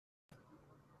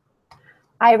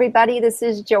Hi, everybody. This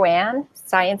is Joanne,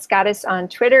 Science Goddess on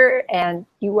Twitter, and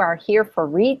you are here for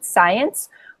Read Science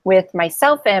with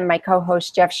myself and my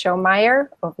co-host Jeff Schomeyer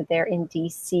over there in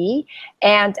DC.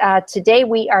 And today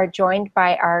we are joined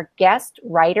by our guest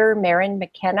writer, Maryn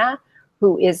McKenna,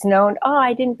 who is known, oh,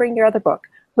 I didn't bring your other book,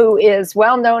 who is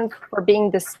well known for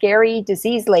being the scary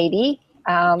disease lady.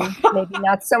 Maybe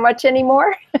not so much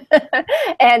anymore.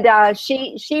 And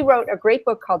she wrote a great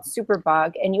book called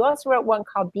Superbug, and you also wrote one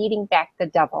called Beating Back the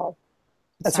Devil.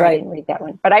 That's right. I didn't read that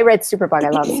one, but I read Superbug. I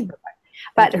love Superbug.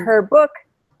 But her book,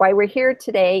 why we're here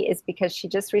today, is because she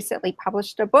just recently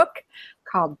published a book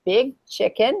called Big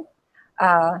Chicken,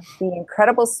 the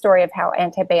incredible story of how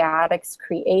antibiotics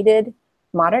created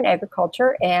modern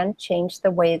agriculture and changed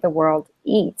the way the world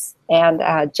eats.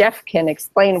 And Jeff can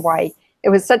explain why it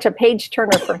was such a page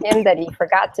turner for him that he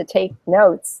forgot to take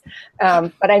notes.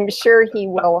 But I'm sure he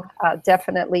will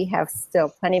definitely have still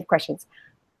plenty of questions.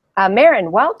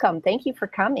 Maryn, welcome. Thank you for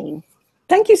coming.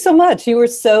 Thank you so much. You were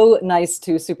so nice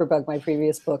to Superbug, my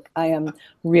previous book. I am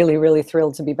really, really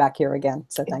thrilled to be back here again.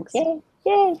 So thanks. Yay,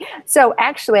 yay. So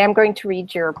actually, I'm going to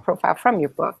read your profile from your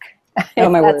book. Oh,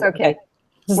 my word. That's okay.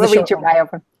 We'll read your bio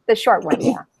from the short one,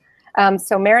 yeah.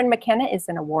 So Maryn McKenna is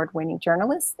an award-winning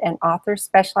journalist and author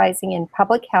specializing in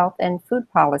public health and food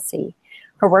policy.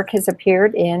 Her work has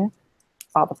appeared in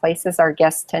all the places our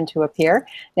guests tend to appear: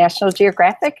 National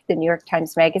Geographic, the New York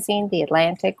Times Magazine, The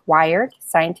Atlantic, Wired,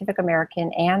 Scientific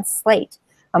American, and Slate,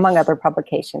 among other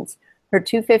publications. Her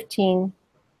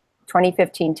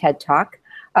 2015 TED Talk,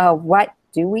 What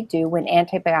Do We Do When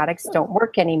Antibiotics Don't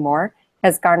Work Anymore?,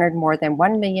 has garnered more than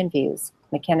 1 million views.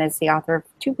 McKenna is the author of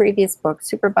 2 previous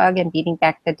books, Superbug and Beating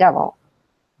Back the Devil.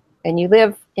 And you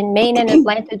live in Maine and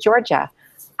Atlanta, Georgia.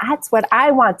 That's what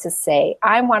I want to say.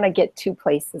 I want to get 2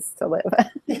 places to live.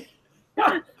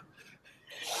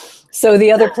 So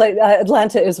the other place,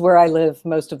 Atlanta, is where I live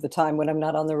most of the time when I'm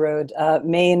not on the road.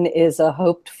 Maine is a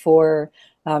hoped-for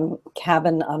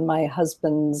cabin on my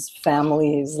husband's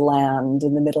family's land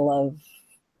in the middle of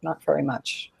not very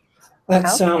much. That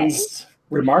sounds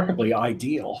remarkably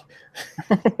ideal.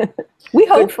 We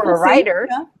hope. Good for a writer.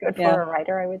 Yeah. Good for a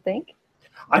writer, I would think.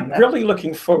 I'm really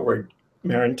looking forward,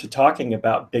 Maryn, to talking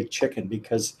about Big Chicken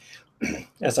because,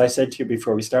 as I said to you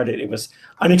before we started, it was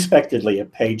unexpectedly a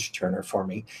page turner for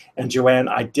me. And Joanne,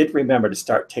 I did remember to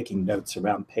start taking notes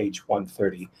around page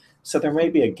 130. So there may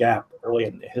be a gap early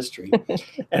in the history.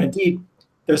 And indeed,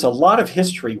 there's a lot of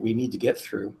history we need to get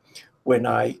through. When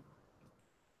I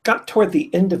got toward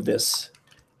the end of this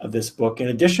book, in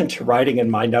addition to writing in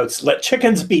my notes, "Let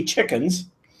chickens be chickens,"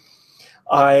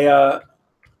 I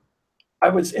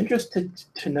was interested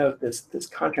to note this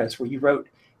contrast where you wrote,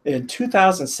 in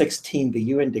 2016, the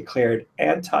UN declared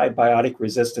antibiotic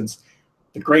resistance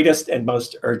the greatest and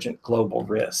most urgent global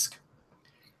risk.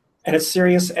 And it's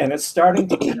serious, and it's starting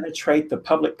to penetrate the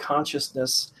public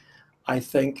consciousness, I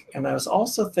think. And I was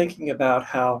also thinking about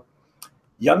how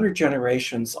younger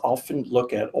generations often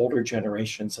look at older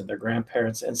generations and their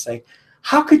grandparents and say,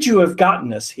 how could you have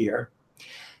gotten us here?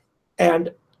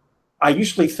 And I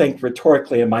usually think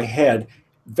rhetorically in my head,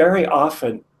 very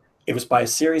often it was by a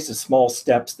series of small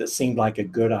steps that seemed like a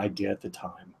good idea at the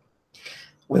time.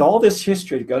 With all this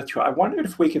history to go through, I wondered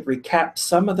if we could recap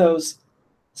some of those.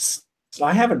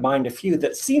 I have in mind a few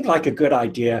that seemed like a good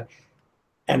idea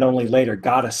and only later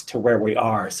got us to where we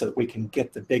are so that we can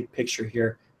get the big picture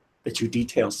here that you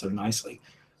detail so nicely.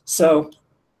 So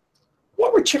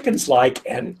what were chickens like?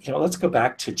 And let's go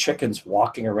back to chickens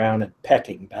walking around and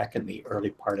pecking back in the early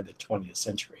part of the 20th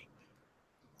century.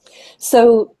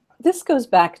 So this goes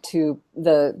back to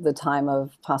the time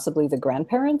of possibly the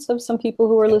grandparents of some people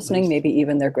who are listening, maybe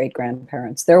even their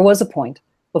great-grandparents. There was a point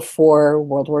before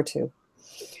World War II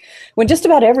when just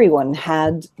about everyone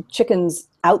had chickens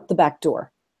out the back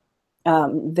door.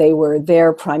 They were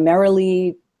there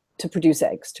primarily to produce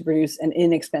eggs, to produce an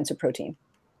inexpensive protein.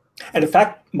 And in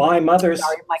fact, my mother's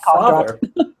father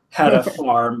had a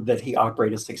farm that he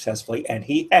operated successfully, and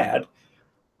he had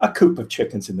a coop of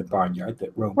chickens in the barnyard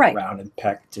that roamed around and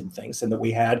pecked and things, and that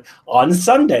we had on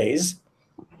Sundays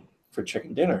for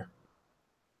chicken dinner.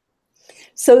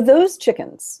 So those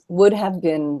chickens would have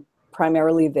been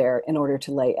primarily there in order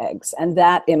to lay eggs, and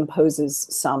that imposes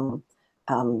some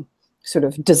sort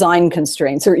of design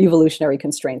constraints or evolutionary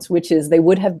constraints, which is they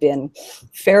would have been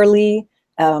fairly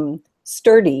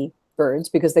sturdy birds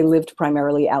because they lived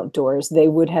primarily outdoors. They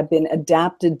would have been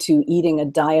adapted to eating a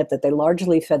diet that they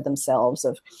largely fed themselves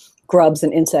of grubs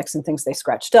and insects and things they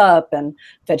scratched up and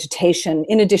vegetation,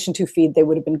 in addition to feed they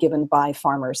would have been given by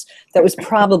farmers. That was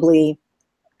probably,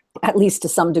 at least to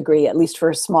some degree, at least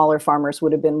for smaller farmers,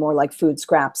 would have been more like food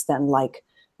scraps than like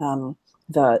the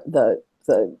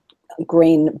the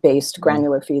grain-based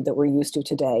granular feed that we're used to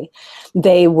today.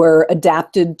 They were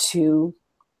adapted to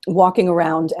walking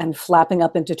around and flapping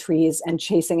up into trees and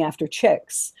chasing after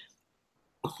chicks.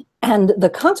 And the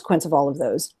consequence of all of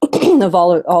those, of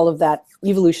all of that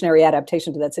evolutionary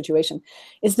adaptation to that situation,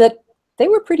 is that they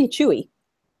were pretty chewy.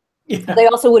 Yeah. They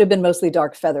also would have been mostly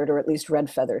dark feathered, or at least red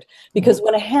feathered, because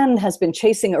when a hen has been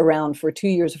chasing around for 2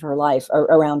 years of her life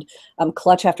around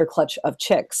clutch after clutch of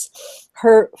chicks,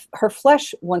 her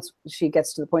flesh, once she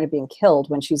gets to the point of being killed,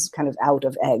 when she's kind of out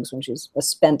of eggs, when she's a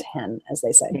spent hen, as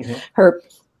they say, her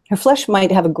flesh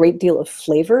might have a great deal of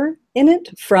flavor in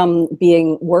it from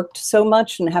being worked so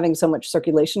much and having so much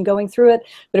circulation going through it,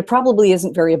 but it probably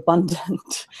isn't very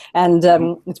abundant. And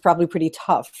it's probably pretty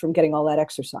tough from getting all that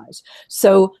exercise.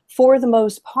 So for the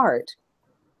most part,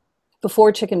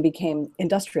 before chicken became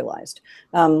industrialized,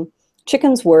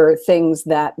 chickens were things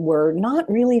that were not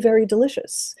really very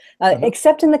delicious,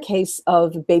 except in the case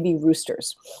of baby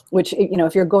roosters, which, you know,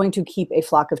 if you're going to keep a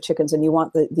flock of chickens and you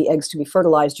want the eggs to be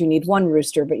fertilized, you need one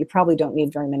rooster, but you probably don't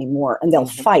need very many more, and they'll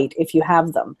fight if you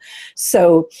have them.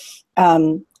 So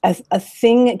a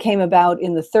thing came about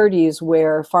in the 30s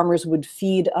where farmers would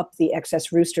feed up the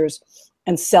excess roosters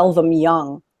and sell them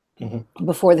young,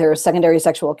 before their secondary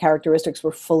sexual characteristics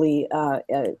were fully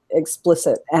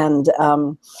explicit, and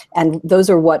those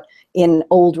are what in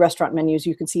old restaurant menus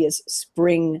you can see as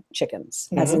spring chickens,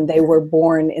 as in they were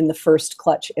born in the first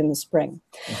clutch in the spring.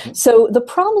 So the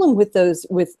problem with those,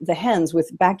 with the hens,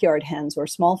 with backyard hens or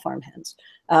small farm hens,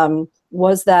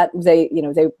 was that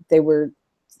they were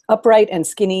upright and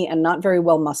skinny and not very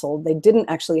well muscled. They didn't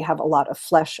actually have a lot of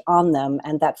flesh on them,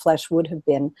 and that flesh would have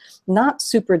been not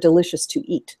super delicious to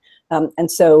eat.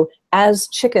 And so as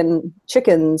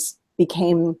chickens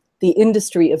became the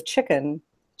industry of the chicken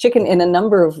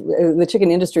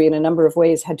industry in a number of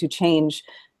ways had to change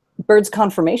birds'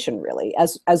 conformation, really,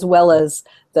 as well as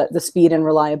the speed and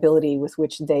reliability with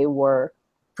which they were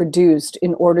produced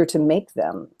in order to make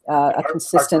them a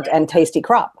consistent and tasty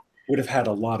crop. Would have had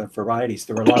a lot of varieties.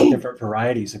 There were a lot of different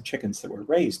varieties of chickens that were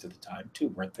raised at the time too,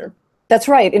 weren't there? That's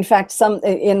right. In fact,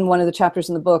 in one of the chapters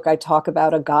in the book, I talk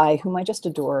about a guy whom I just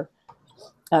adore.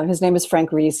 His name is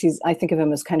Frank Reese. I think of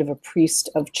him as kind of a priest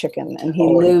of chicken, and he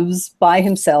lives by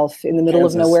himself in the middle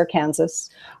of nowhere, Kansas.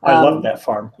 I love that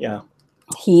farm. Yeah.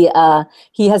 He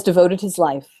has devoted his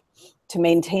life to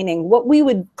maintaining what we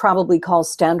would probably call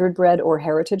standard bred or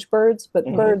heritage birds, but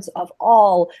birds of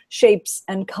all shapes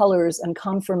and colors and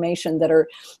conformation that are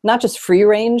not just free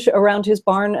range around his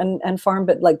barn and farm,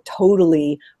 but like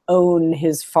totally own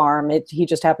his farm. He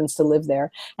just happens to live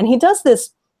there. And he does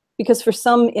this because for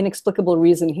some inexplicable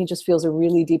reason, he just feels a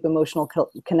really deep emotional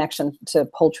connection to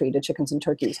poultry, to chickens and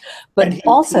turkeys. But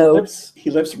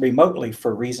he lives remotely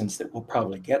for reasons that we'll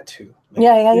probably get to.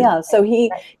 Yeah. So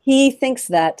he thinks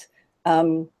that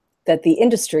that the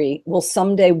industry will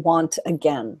someday want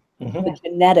again the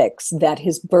genetics that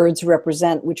his birds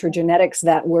represent, which are genetics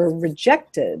that were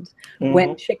rejected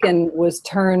when chicken was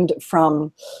turned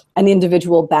from an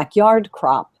individual backyard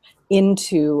crop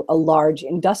into a large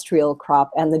industrial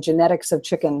crop, and the genetics of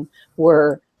chicken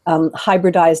were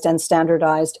hybridized and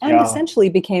standardized and essentially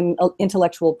became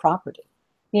intellectual property.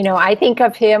 You know, I think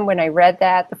of him when I read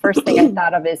that, the first thing I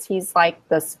thought of is he's like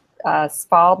the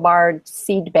Svalbard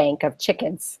seed bank of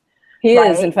chickens. He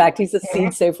is, in fact, he's a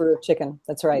seed saver of chicken.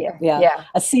 That's right. Yeah.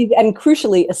 A seed, and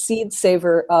crucially, a seed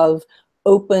saver of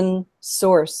open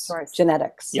source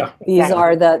genetics. Yeah, these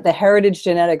are the heritage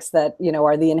genetics that, you know,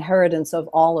 are the inheritance of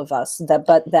all of us,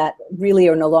 but that really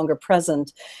are no longer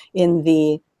present in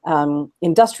the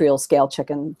industrial scale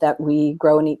chicken that we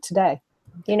grow and eat today.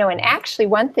 You know, and actually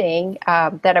one thing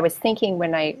that I was thinking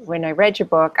when I read your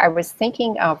book, I was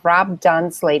thinking of Rob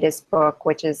Dunn's latest book,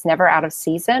 which is Never Out of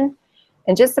Season,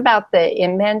 and just about the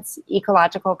immense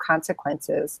ecological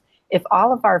consequences if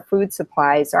all of our food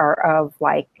supplies are of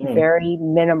like very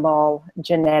minimal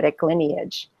genetic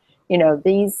lineage. You know,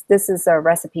 this is a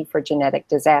recipe for genetic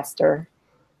disaster,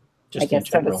 just I guess,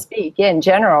 so to speak, in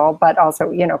general, but also,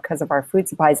 you know, because of our food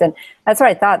supplies. And that's what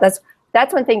I thought.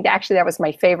 That's one thing, actually, that was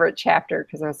my favorite chapter,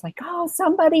 because I was like, oh,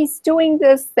 somebody's doing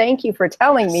this. Thank you for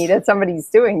telling me that somebody's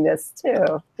doing this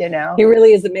too, you know. He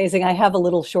really is amazing. I have a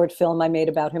little short film I made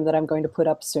about him that I'm going to put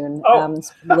up soon.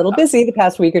 It's a little busy the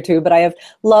past week or two, but I have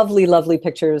lovely, lovely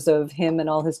pictures of him and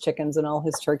all his chickens and all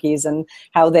his turkeys, and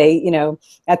how they, you know,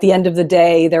 at the end of the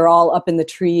day, they're all up in the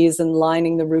trees and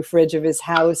lining the roof ridge of his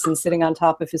house and sitting on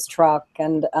top of his truck.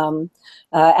 And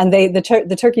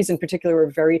the turkeys in particular are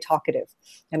very talkative.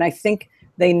 And I think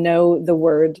they know the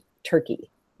word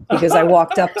turkey, because I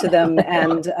walked up to them,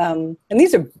 and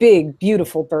these are big,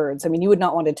 beautiful birds. I mean, you would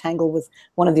not want to tangle with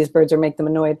one of these birds or make them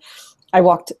annoyed. I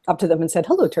walked up to them and said,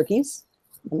 "Hello, turkeys."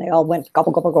 And they all went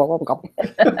gobble, gobble, gobble, gobble.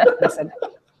 I said,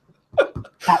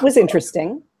 "That was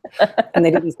interesting." And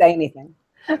they didn't say anything.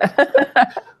 So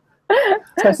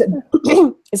I said,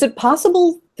 "Is it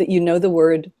possible that you know the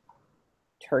word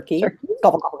turkey?"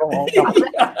 Gobble, gobble, gobble,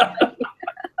 gobble.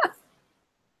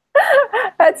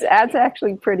 That's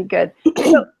actually pretty good.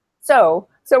 So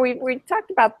we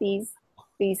talked about these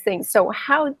things. So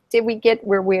how did we get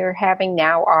where we're having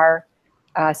now our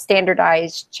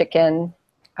standardized chicken,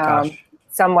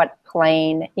 somewhat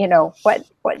plain? You know, what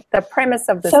the premise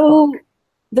of this book?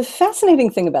 The fascinating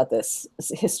thing about this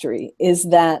history is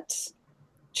that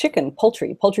chicken,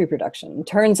 poultry production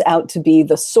turns out to be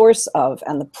the source of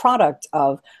and the product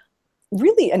of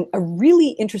really a really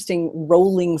interesting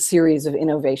rolling series of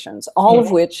innovations, all of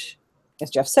which, as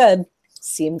Jeff said,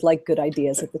 seemed like good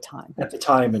ideas at the time.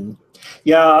 And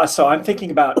yeah, so I'm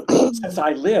thinking about, since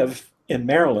I live in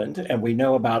Maryland and we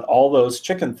know about all those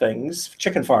chicken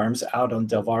farms out on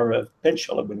Delmarva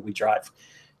Peninsula when we drive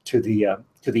to the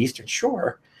Eastern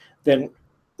Shore, then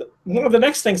one of the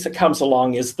next things that comes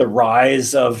along is the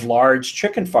rise of large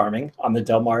chicken farming on the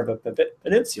Delmarva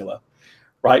Peninsula,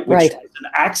 right? Which is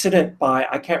an accident by,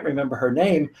 I can't remember her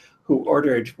name, who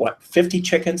ordered, 50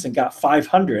 chickens and got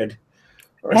 500.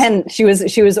 And she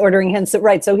was ordering hens.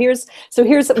 So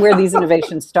here's where these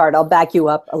innovations start. I'll back you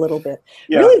up a little bit.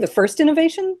 Yeah. Really, the first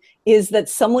innovation is that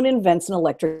someone invents an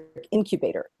electric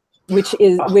incubator,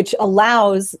 which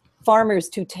allows farmers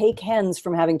to take hens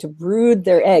from having to brood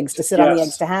their eggs, to sit on the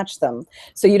eggs to hatch them.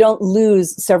 So you don't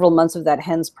lose several months of that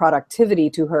hen's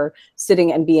productivity to her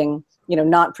sitting and being,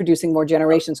 not producing more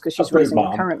generations because she's raising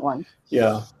the current one.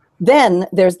 Yeah. Then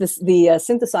there's the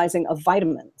synthesizing of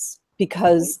vitamins,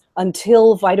 because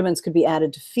until vitamins could be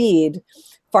added to feed,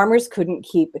 farmers couldn't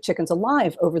keep chickens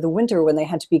alive over the winter when they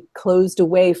had to be closed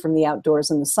away from the outdoors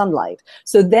and the sunlight.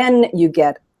 So then you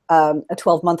get a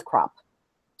 12-month crop.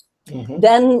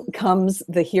 Then comes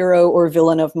the hero or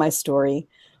villain of my story.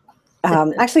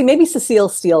 Actually, maybe Cecile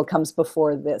Steele comes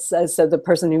before this. So the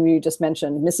person whom you just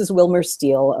mentioned, Mrs. Wilmer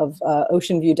Steele of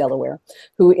Ocean View, Delaware,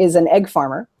 who is an egg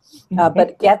farmer,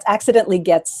 but accidentally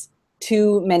gets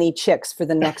too many chicks for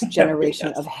the next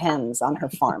generation of hens on her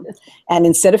farm. And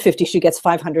instead of 50, she gets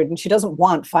 500, and she doesn't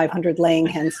want 500 laying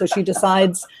hens. So she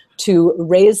decides to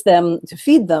raise them, to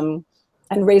feed them,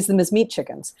 and raise them as meat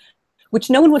chickens, which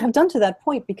no one would have done to that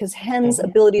point, because hens'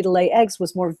 ability to lay eggs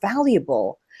was more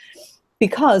valuable,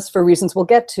 because, for reasons we'll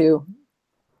get to,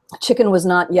 chicken was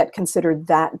not yet considered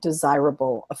that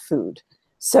desirable a food.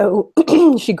 So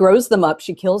she grows them up,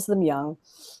 she kills them young,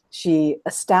 she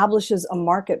establishes a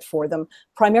market for them,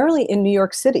 primarily in New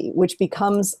York City, which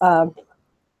becomes a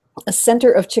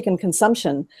center of chicken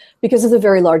consumption because of the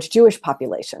very large Jewish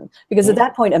population. Because at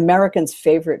that point, Americans'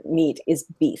 favorite meat is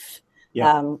beef.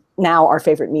 Yeah. Now our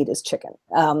favorite meat is chicken.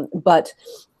 But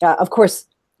of course,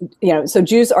 so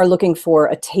Jews are looking for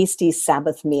a tasty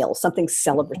Sabbath meal, something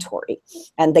celebratory.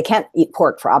 And they can't eat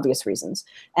pork for obvious reasons.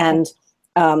 And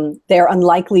they're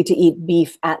unlikely to eat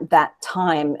beef at that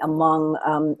time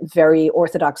among very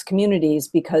Orthodox communities,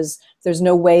 because there's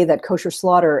no way that kosher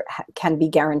slaughter can be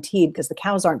guaranteed, because the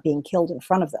cows aren't being killed in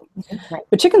front of them. Right.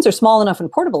 But chickens are small enough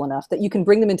and portable enough that you can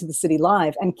bring them into the city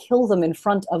live and kill them in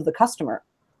front of the customer.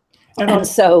 And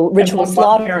so ritual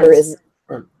slaughter is...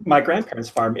 Or my grandparents'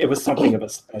 farm, it was something of a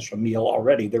special meal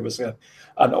already. There was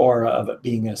an aura of it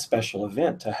being a special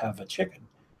event to have a chicken.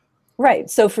 Right.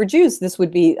 So for Jews, this would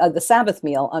be the Sabbath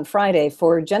meal on Friday.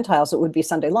 For Gentiles, it would be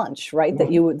Sunday lunch, right?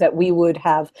 That we would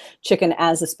have chicken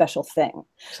as a special thing.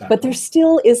 Exactly. But there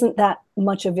still isn't that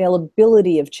much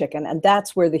availability of chicken, and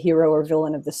that's where the hero or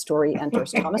villain of the story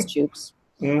enters. Thomas Jukes,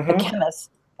 a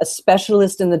chemist, a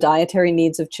specialist in the dietary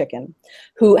needs of chicken,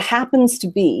 who happens to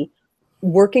be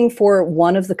working for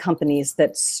one of the companies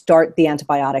that start the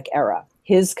antibiotic era.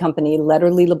 His company,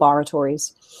 Letterly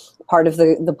Laboratories, part of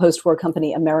the post-war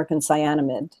company American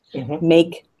Cyanamid,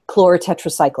 make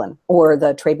chlorotetracycline, or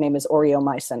the trade name is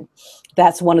aureomycin.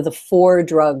 That's one of the 4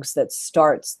 drugs that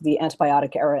starts the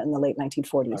antibiotic era in the late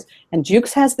 1940s. Right. And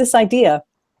Jukes has this idea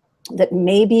that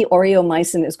maybe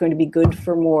aureomycin is going to be good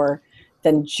for more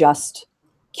than just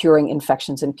curing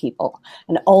infections in people.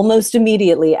 And almost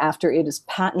immediately after it is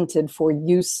patented for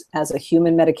use as a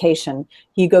human medication,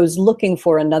 he goes looking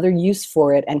for another use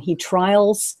for it, and he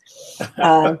trials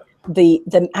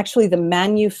actually the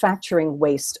manufacturing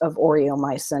waste of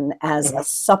aureomycin as a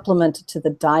supplement to the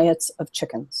diets of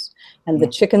chickens. And the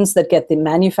chickens that get the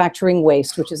manufacturing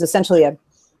waste, which is essentially a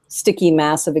sticky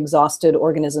mass of exhausted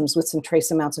organisms with some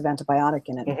trace amounts of antibiotic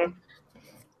in it,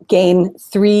 gain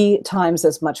 3 times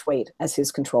as much weight as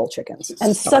his control chickens.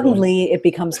 And suddenly it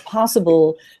becomes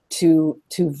possible to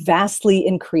vastly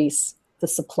increase the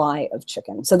supply of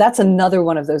chicken. So that's another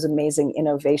one of those amazing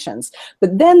innovations.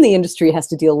 But then the industry has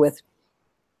to deal with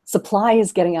supply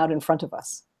is getting out in front of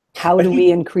us. How do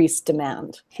we increase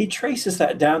demand? He traces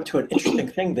that down to an interesting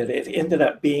thing that it ended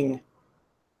up being,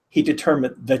 he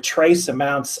determined the trace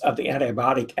amounts of the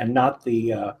antibiotic and not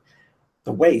the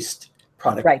waste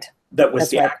product. Right. That was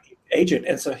That's the right. active agent.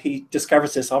 And so he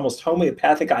discovers this almost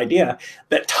homeopathic idea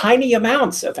that tiny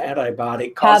amounts of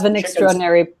antibiotic cause have an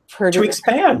extraordinary to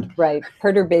expand. Right.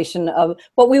 Perturbation of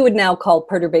what we would now call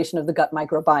perturbation of the gut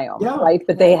microbiome. Yeah. Right.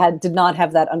 But they did not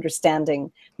have that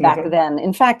understanding back then.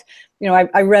 In fact, you know,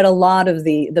 I read a lot of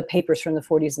the papers from the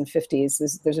 40s and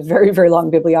 50s. There's a very, very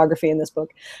long bibliography in this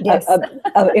book, Yes.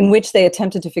 in which they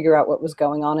attempted to figure out what was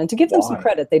going on. And to give them some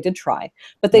credit, they did try,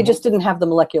 but they just didn't have the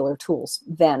molecular tools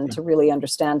then to really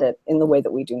understand it in the way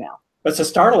that we do now. It's a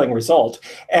startling result.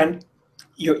 And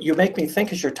you make me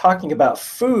think as you're talking about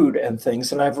food and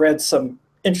things, and I've read some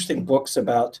interesting books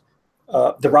about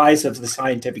the rise of the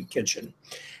scientific kitchen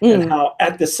and how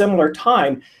at the similar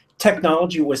time,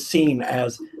 technology was seen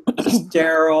as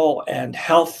sterile and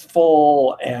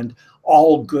healthful and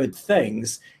all good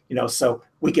things, you know, so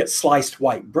we get sliced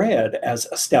white bread as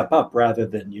a step up rather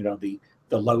than, you know, the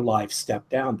low life step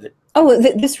down that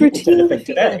this routine feeding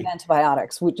today of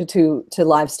antibiotics to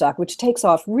livestock, which takes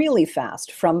off really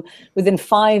fast. From within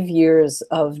 5 years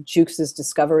of Jukes'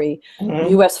 discovery,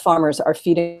 U.S. farmers are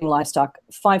feeding livestock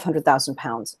 500,000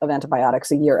 pounds of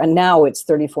antibiotics a year, and now it's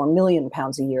 34 million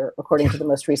pounds a year, according to the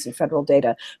most recent federal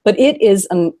data. But it is,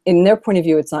 in their point of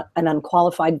view, it's not an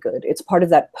unqualified good. It's part of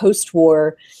that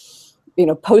post-war,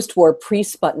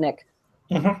 pre-Sputnik,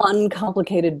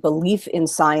 uncomplicated belief in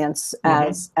science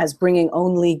as bringing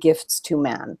only gifts to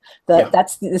man.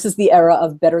 This is the era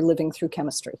of better living through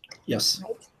chemistry. Yes.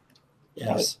 Right.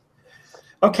 Yes.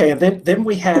 Okay, and then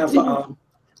we have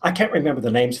I can't remember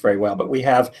the names very well, but we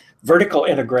have vertical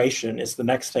integration is the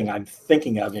next thing I'm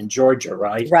thinking of in Georgia,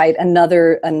 right? Right.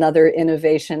 Another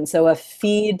innovation. So a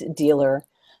feed dealer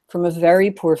from a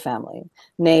very poor family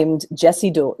named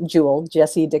Jesse Dixon Jewell.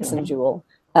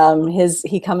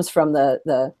 He comes from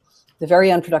the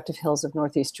very unproductive hills of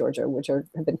Northeast Georgia, which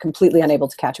have been completely unable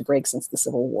to catch a break since the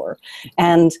Civil War.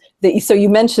 And so you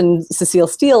mentioned Cecile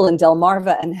Steele and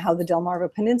Delmarva and how the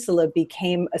Delmarva Peninsula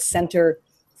became a center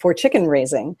for chicken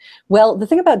raising. Well, the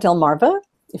thing about Delmarva,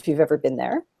 if you've ever been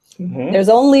there, there's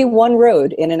only one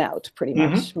road in and out, pretty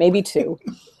much, maybe 2.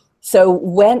 So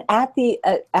when at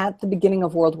the beginning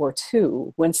of World War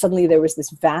II, when suddenly there was this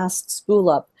vast spool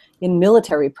up in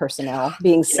military personnel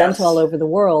being sent all over the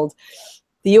world,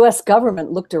 the US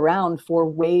government looked around for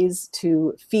ways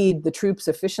to feed the troops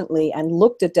efficiently and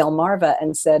looked at Delmarva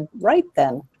and said, right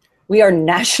then, we are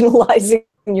nationalizing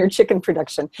your chicken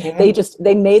production.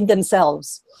 They made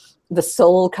themselves the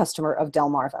sole customer of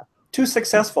Delmarva. Too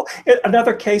successful.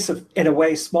 Another case of, in a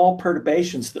way, small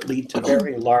perturbations that lead to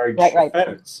very large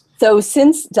effects. So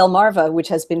since Delmarva, which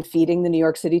has been feeding the New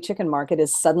York City chicken market,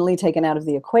 is suddenly taken out of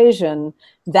the equation,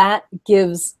 that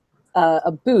gives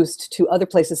a boost to other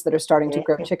places that are starting to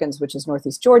grow chickens, which is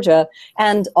Northeast Georgia,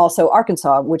 and also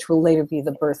Arkansas, which will later be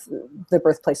the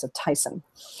birthplace of Tyson.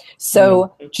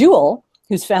 So Jewell,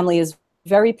 whose family is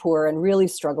very poor and really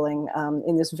struggling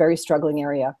in this very struggling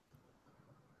area,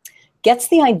 gets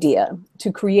the idea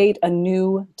to create a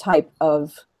new type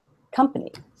of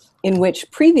company in which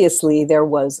previously there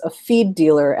was a feed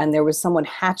dealer and there was someone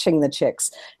hatching the chicks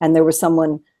and there was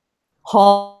someone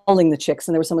hauling the chicks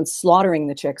and there was someone slaughtering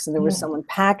the chicks and there was someone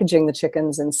packaging the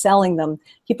chickens and selling them.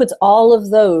 He puts all of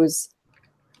those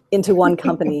into one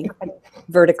company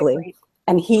vertically,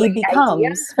 and he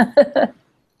becomes the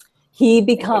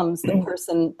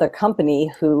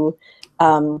company who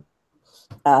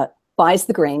buys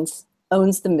the grains,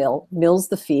 owns the mill, mills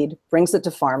the feed, brings it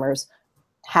to farmers,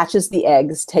 hatches the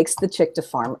eggs, takes the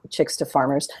chicks to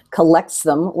farmers, collects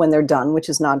them when they're done, which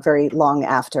is not very long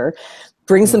after,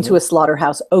 brings them to a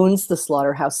slaughterhouse, owns the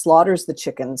slaughterhouse, slaughters the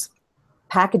chickens,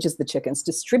 packages the chickens,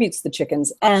 distributes the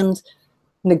chickens, and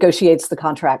negotiates the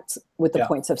contracts with the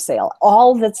points of sale.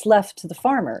 All that's left to the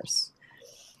farmers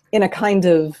in a kind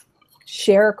of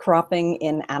sharecropping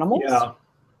in animals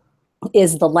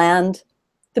is the land,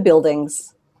 the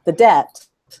buildings, the debt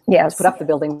to put up the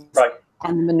buildings,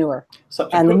 and the manure.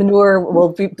 And the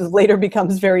manure later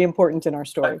becomes very important in our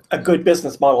story. A good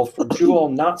business model for Jewell,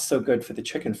 not so good for the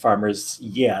chicken farmers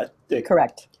yet.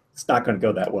 Correct. It's not going to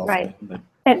go that well for them.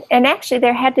 And actually,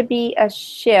 there had to be a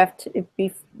shift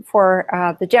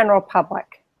for the general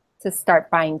public to start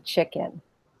buying chicken.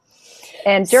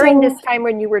 And during So- this time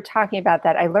when you were talking about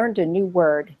that, I learned a new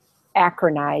word,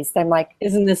 acronized. I'm like,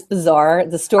 Isn't this bizarre?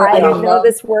 The story. I didn't know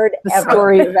this word The ever.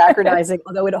 story of acronizing,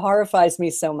 although it horrifies me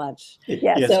so much.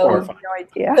 Yes, It's so- horrifying. no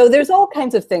idea. So there's all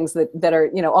kinds of things that are,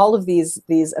 all of these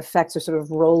effects are sort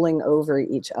of rolling over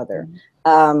each other.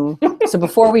 So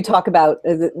before we talk about,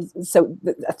 the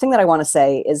thing that I want to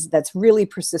say is that's really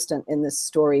persistent in this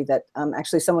story that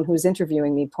actually someone who was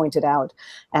interviewing me pointed out,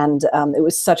 and it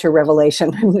was such a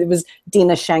revelation. It was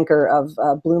Dina Shanker of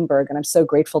Bloomberg, and I'm so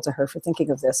grateful to her for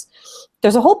thinking of this.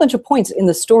 There's a whole bunch of points in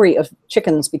the story of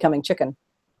chickens becoming chicken,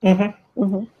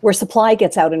 where supply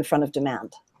gets out in front of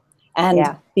demand.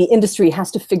 And the industry has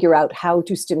to figure out how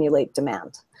to stimulate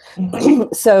demand.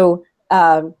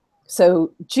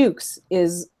 So Jukes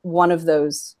is one of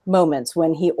those moments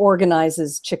when he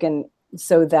organizes chicken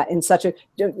so that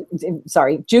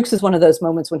Jukes is one of those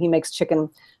moments when he makes chicken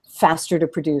faster to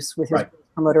produce with his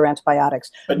promoter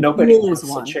antibiotics. But nobody wants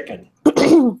a chicken.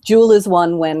 Jewel is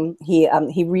one when he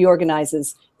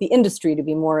reorganizes the industry to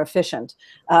be more efficient.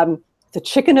 The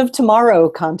Chicken of Tomorrow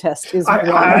contest is one.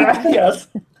 Yes.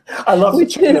 I love the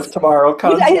Chicken of Tomorrow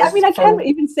contest. I mean, I can't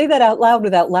even say that out loud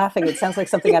without laughing. It sounds like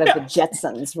something out of the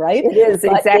Jetsons, right? It is,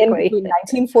 but exactly. In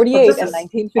 1948 and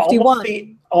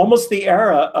 1951. Almost the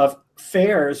era of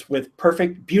fairs with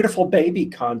beautiful baby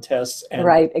contests and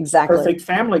perfect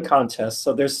family contests.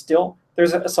 So there's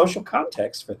a social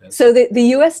context for this. So the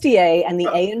USDA and the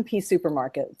A&P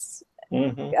supermarkets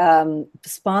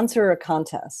sponsor a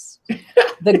contest,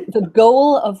 the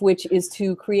goal of which is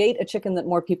to create a chicken that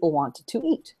more people want to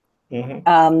eat.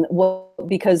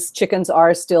 Because chickens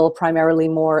are still primarily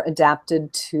more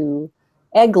adapted to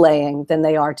egg laying than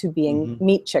they are to being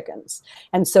meat chickens.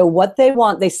 And so what they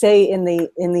want, they say in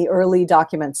the early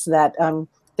documents that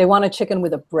they want a chicken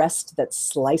with a breast that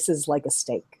slices like a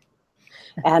steak.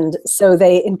 And so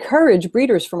they encourage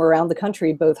breeders from around the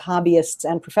country, both hobbyists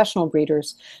and professional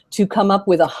breeders, to come up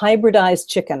with a hybridized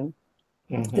chicken.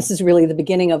 This is really the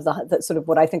beginning of the sort of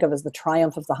what I think of as the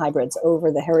triumph of the hybrids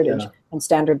over the heritage and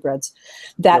standard breds.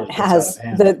 That really has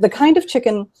the kind of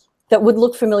chicken that would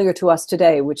look familiar to us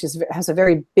today, which has a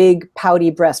very big pouty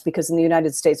breast, because in the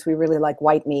United States we really like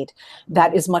white meat.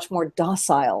 That is much more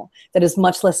docile, that is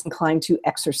much less inclined to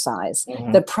exercise,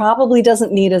 that probably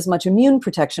doesn't need as much immune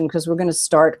protection because we're going to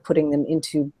start putting them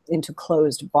into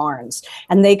closed barns.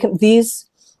 And these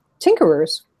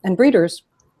tinkerers and breeders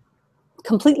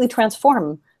completely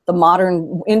transform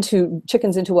the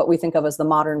chickens into what we think of as the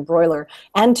modern broiler.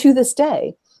 And to this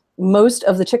day, most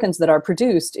of the chickens that are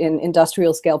produced in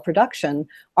industrial scale production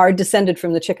are descended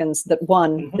from the chickens that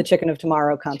won the Chicken of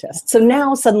Tomorrow contest. So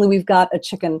now suddenly we've got a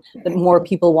chicken that more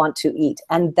people want to eat.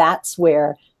 And that's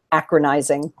where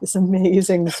acronizing, this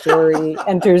amazing story,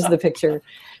 enters the picture.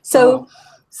 So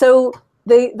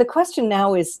the question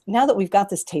now is, now that we've got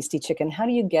this tasty chicken, how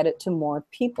do you get it to more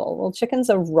people? Well, chicken's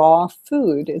a raw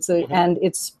food, and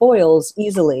it spoils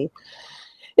easily.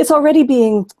 It's already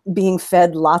being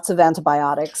fed lots of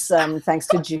antibiotics, thanks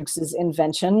to Jukes's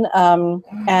invention,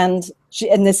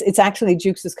 it's actually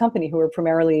Jukes's company who are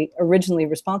originally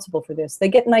responsible for this. They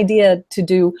get an idea to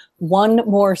do one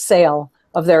more sale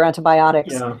of their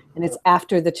antibiotics, and it's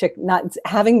after the chicken, not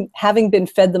having been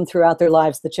fed them throughout their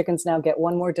lives. The chickens now get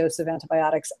one more dose of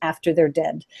antibiotics after they're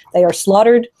dead. They are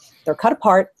slaughtered, they're cut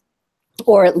apart,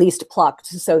 or at least plucked,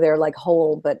 so they're like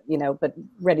whole, but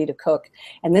ready to cook,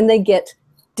 and then they get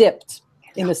dipped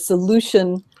in a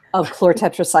solution of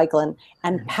chlortetracycline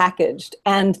and packaged.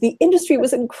 And the industry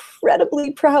was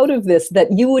incredibly proud of this,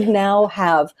 that you would now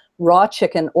have raw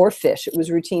chicken or fish, it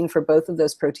was routine for both of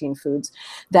those protein foods,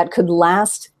 that could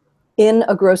last in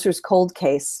a grocer's cold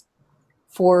case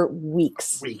for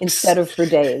weeks instead of for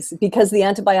days, because the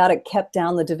antibiotic kept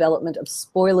down the development of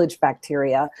spoilage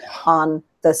bacteria on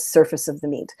the surface of the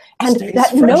meat. And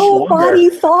that nobody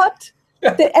thought,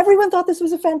 that everyone thought this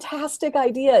was a fantastic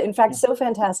idea. In fact, so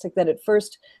fantastic that at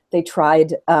first they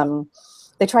tried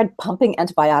pumping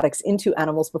antibiotics into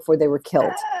animals before they were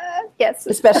killed. Yes,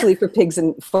 especially for pigs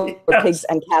and pigs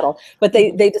and cattle. But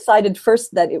they decided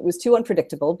first that it was too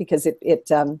unpredictable because it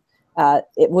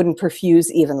wouldn't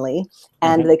perfuse evenly,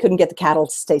 and they couldn't get the cattle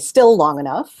to stay still long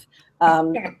enough.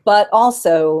 But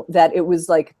also that it was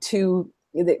like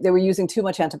they were using too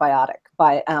much antibiotic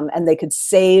and they could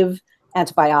save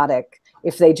antibiotic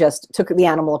if they just took the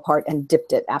animal apart and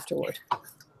dipped it afterward.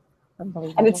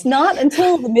 And it's not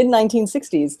until the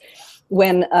mid-1960s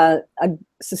when a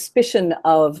suspicion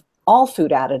of all food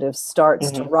additives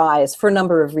starts to rise for a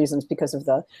number of reasons, because of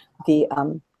the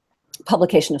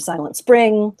publication of Silent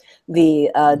Spring,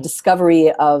 the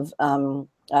discovery of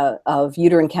of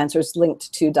uterine cancers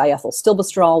linked to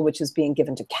diethylstilbestrol, which is being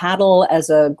given to cattle as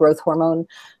a growth hormone.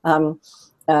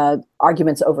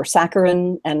 Arguments over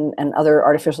saccharin and other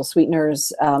artificial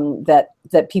sweeteners,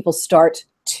 that people start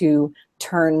to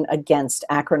turn against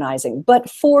acronizing. But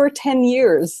for 10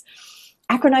 years,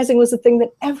 acronizing was a thing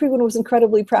that everyone was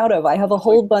incredibly proud of. I have a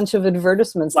whole bunch of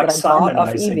advertisements like that I bought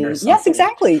off Evie. Yes,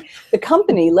 exactly. The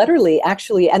company literally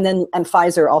actually, and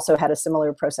Pfizer also had a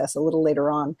similar process a little later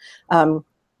on.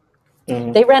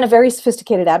 They ran a very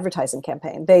sophisticated advertising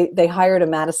campaign. They hired a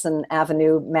Madison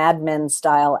Avenue Mad Men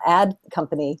style ad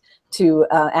company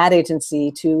ad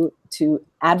agency to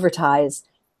advertise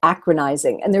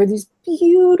acronizing. And there are these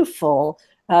beautiful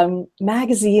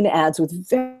magazine ads with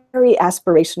very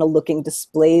aspirational looking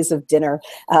displays of dinner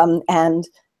and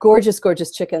gorgeous,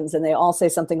 gorgeous chickens. And they all say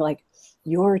something like,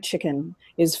 your chicken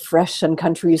is fresh and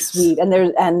country sweet,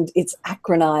 and it's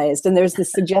acronized. And there's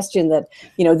this suggestion that,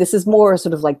 this is more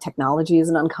sort of like technology is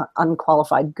an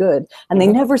unqualified good. And they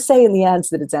never say in the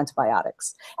ads that it's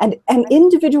antibiotics. And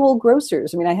individual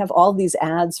grocers, I have all these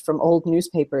ads from old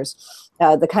newspapers,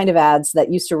 the kind of ads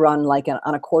that used to run like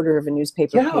on a quarter of a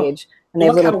newspaper page. And they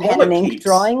have little pen and ink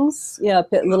drawings. Yeah,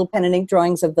 little pen and ink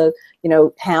drawings of the,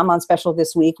 ham on special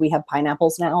this week. We have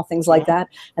pineapples now, things like that.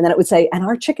 And then it would say, and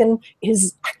our chicken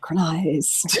is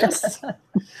acronized. Yes.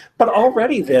 But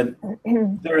already then,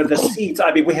 there are the seeds.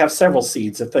 We have several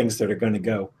seeds of things that are going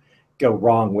to go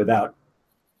wrong without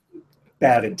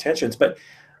bad intentions. But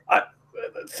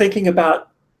thinking about,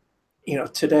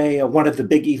 today, one of the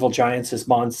big evil giants is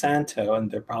Monsanto,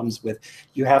 and their problems with,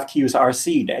 you have to use our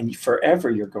seed, and forever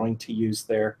you're going to use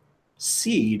their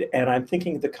seed. And I'm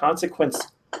thinking the consequence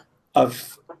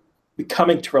of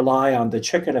becoming to rely on the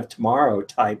chicken of tomorrow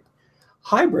type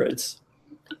hybrids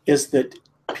is that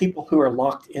people who are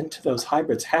locked into those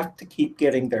hybrids have to keep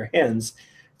getting their hens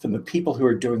from the people who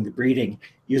are doing the breeding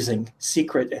using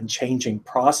secret and changing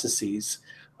processes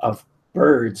of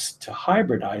birds to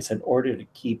hybridize in order to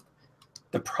keep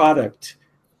the product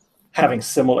having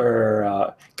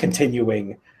similar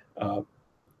continuing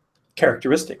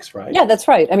characteristics, right? Yeah, that's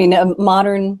right.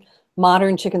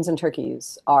 Modern chickens and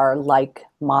turkeys are like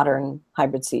modern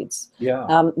hybrid seeds.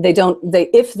 Yeah.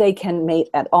 If they can mate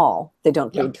at all, they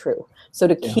don't breed true. So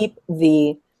to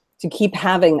keep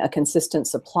having a consistent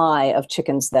supply of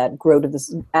chickens that grow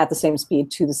at the same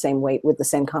speed, to the same weight, with the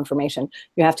same conformation,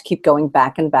 you have to keep going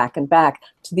back and back and back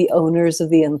to the owners of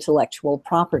the intellectual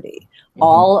property.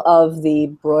 All of the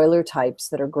broiler types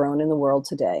that are grown in the world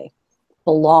today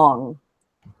belong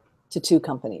to two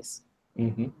companies.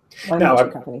 Now,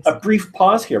 a brief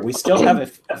pause here. We still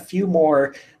have a few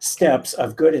more steps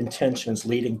of good intentions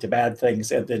leading to bad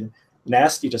things and then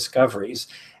nasty discoveries.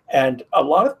 And a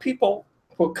lot of people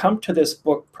will come to this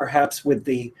book perhaps with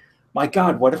the, my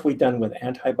God, what have we done with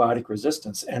antibiotic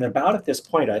resistance? And about at this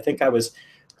point, I think I was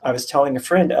telling a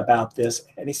friend about this,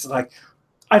 and he says, like,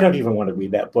 I don't even want to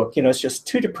read that book. It's just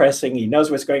too depressing. He knows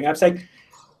what's going on. I'm saying,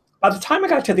 by the time I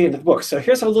got to the end of the book, so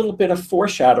here's a little bit of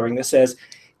foreshadowing that says,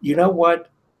 you know what?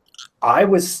 I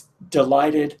was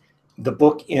delighted. The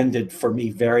book ended for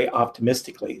me very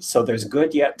optimistically. So there's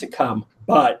good yet to come,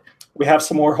 but we have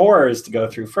some more horrors to go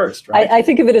through first, right? I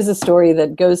think of it as a story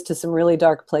that goes to some really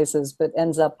dark places, but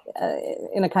ends up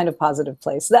in a kind of positive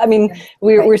place.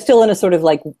 We're still in a sort of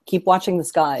like keep watching the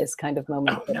skies kind of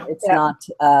moment. No.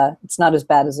 It's not as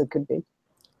bad as it could be.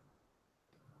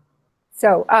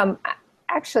 So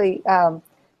actually,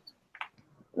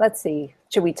 let's see.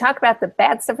 Should we talk about the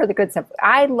bad stuff or the good stuff?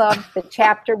 I love the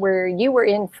chapter where you were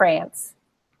in France.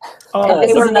 Oh,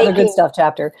 this is another good stuff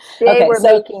chapter. They were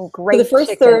making great so the first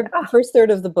chicken. first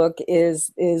third of the book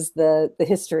is the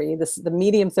history. The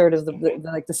medium third of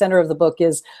the center of the book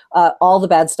is all the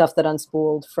bad stuff that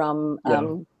unspooled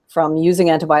from using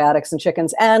antibiotics in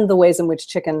chickens, and the ways in which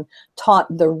chicken taught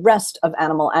the rest of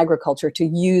animal agriculture to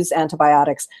use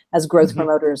antibiotics as growth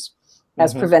promoters,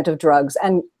 as preventive drugs,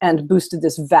 and boosted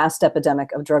this vast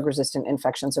epidemic of drug-resistant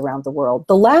infections around the world.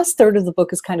 The last third of the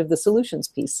book is kind of the solutions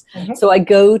piece. So I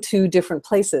go to different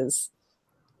places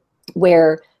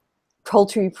where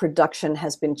poultry production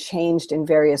has been changed in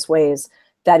various ways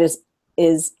that is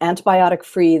antibiotic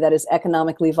free, that is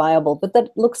economically viable, but that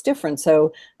looks different.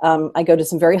 So I go to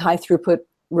some very high throughput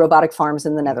robotic farms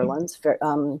in the Netherlands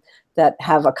that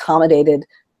have accommodated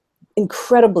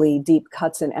incredibly deep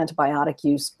cuts in antibiotic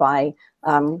use by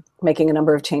making a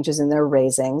number of changes in their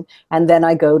raising. And then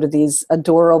I go to these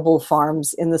adorable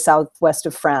farms in the southwest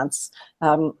of France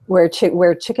where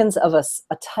chickens of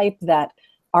a type that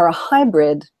are a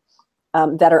hybrid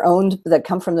that are owned, that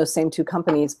come from those same two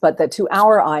companies, but that to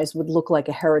our eyes would look like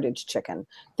a heritage chicken.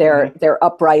 They're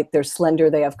upright, they're slender,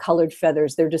 they have colored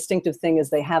feathers. Their distinctive thing is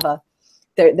they have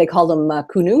they call them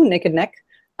kunu, naked neck.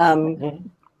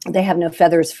 They have no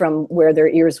feathers from where their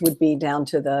ears would be down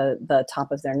to the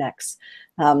top of their necks.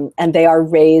 And they are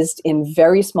raised in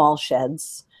very small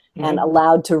sheds and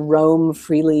allowed to roam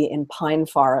freely in pine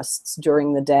forests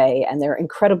during the day. And they're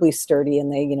incredibly sturdy,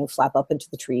 and they, flap up into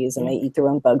the trees, and they eat their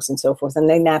own bugs and so forth. And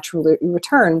they naturally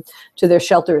return to their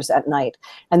shelters at night.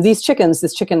 And these chickens,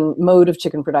 this mode of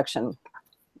chicken production,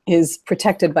 is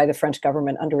protected by the French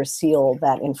government under a seal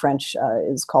that in French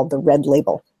is called the Red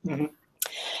Label.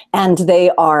 And they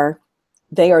are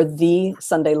the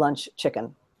Sunday lunch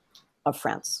chicken of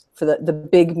France, for the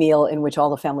big meal in which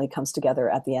all the family comes together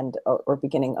at the end or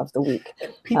beginning of the week.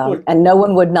 And no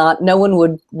one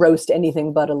would roast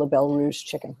anything but a La Belle Rouge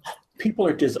chicken. People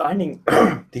are designing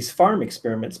these farm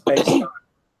experiments based on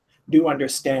new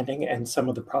understanding and some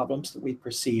of the problems that we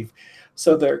perceive.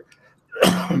 So they're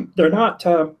not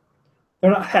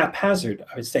haphazard,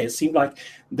 I would say. It seemed like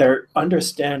they're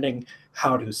understanding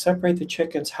how to separate the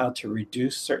chickens, how to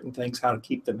reduce certain things, how to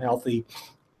keep them healthy,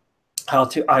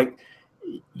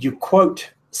 you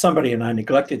quote somebody, and I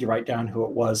neglected to write down who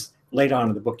it was late on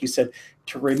in the book. You said,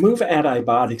 to remove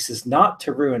antibiotics is not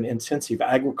to ruin intensive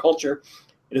agriculture.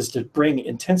 It is to bring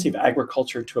intensive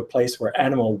agriculture to a place where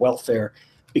animal welfare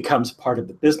becomes part of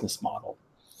the business model.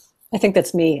 I think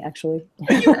that's me, actually.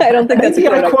 I don't think that's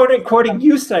quoting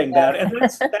you saying that, and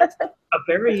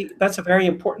that's a very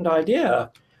important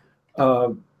idea.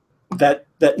 That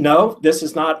no, this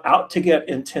is not out to get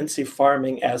intensive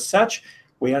farming as such.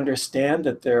 We understand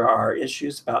that there are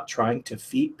issues about trying to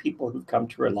feed people who've come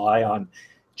to rely on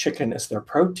chicken as their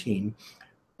protein,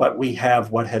 but we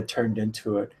have what had turned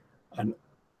into an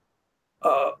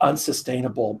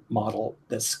unsustainable model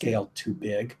that's scaled too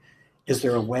big. Is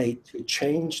there a way to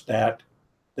change that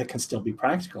can still be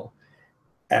practical?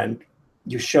 And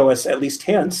you show us at least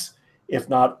hints, if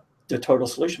not the total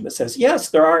solution, that says, yes,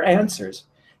 there are answers.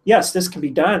 Yes, this can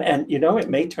be done. And, it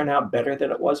may turn out better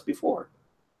than it was before.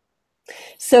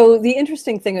 So the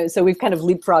interesting thing is, so we've kind of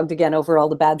leapfrogged again over all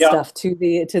the bad stuff to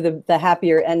the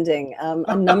happier ending.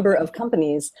 A number of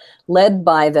companies, led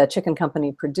by the chicken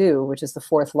company Perdue, which is the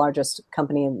fourth largest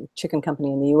chicken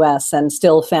company in the U.S. and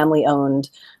still family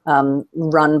owned,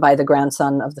 run by the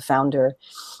grandson of the founder.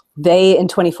 They in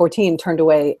 2014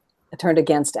 turned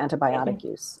against antibiotic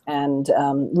use, and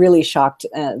really shocked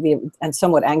and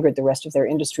somewhat angered the rest of their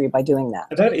industry by doing that.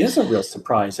 That is a real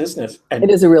surprise, isn't it? And, it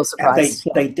is a real surprise.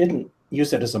 They didn't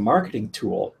use it as a marketing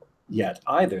tool yet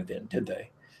either, then, did they?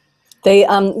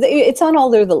 It's on all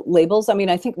their labels. I mean,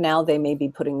 I think now they may be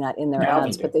putting that in their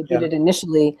ads, but they did it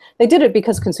initially. They did it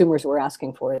because consumers were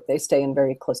asking for it. They stay in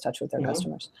very close touch with their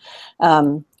customers.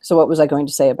 So what was I going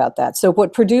to say about that? So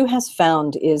what Perdue has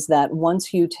found is that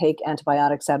once you take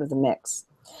antibiotics out of the mix,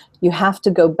 you have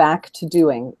to go back to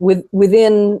doing,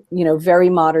 within very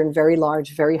modern, very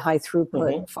large, very high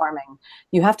throughput farming,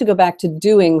 you have to go back to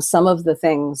doing some of the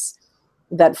things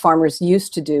that farmers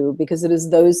used to do, because it is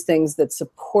those things that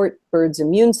support birds'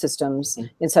 immune systems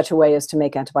in such a way as to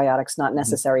make antibiotics not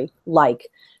necessary. Like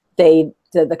the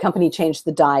company changed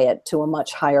the diet to a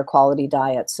much higher quality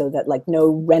diet so that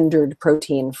no rendered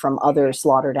protein from other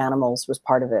slaughtered animals was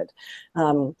part of it.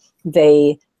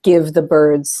 They give the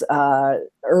birds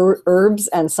herbs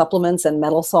and supplements and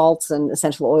metal salts and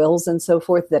essential oils and so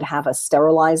forth that have a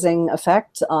sterilizing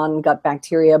effect on gut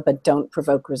bacteria but don't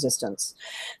provoke resistance.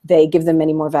 They give them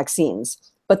many more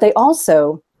vaccines, but they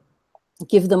also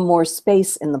give them more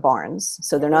space in the barns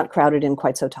so they're not crowded in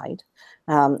quite so tight,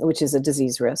 which is a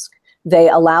disease risk. They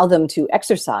allow them to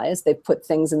exercise. They put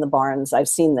things in the barns. I've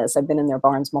seen this. I've been in their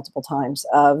barns multiple times.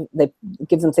 They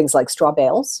give them things like straw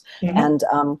bales and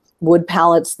wood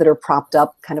pallets that are propped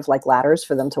up kind of like ladders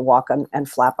for them to walk on and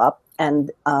flap up,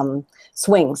 and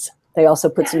swings. They also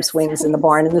put some swings in the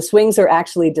barn, and the swings are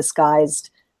actually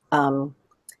disguised.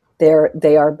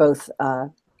 They are both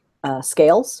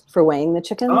scales for weighing the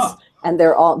chickens. And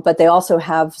but they also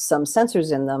have some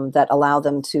sensors in them that allow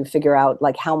them to figure out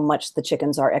how much the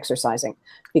chickens are exercising,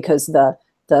 because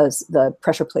the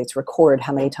pressure plates record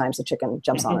how many times the chicken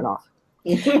jumps on and off.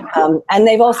 And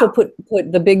they've also put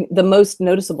the most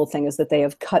noticeable thing is that they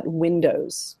have cut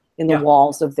windows in the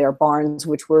walls of their barns,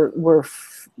 which were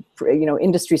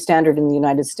industry standard in the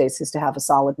United States is to have a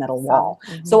solid metal wall.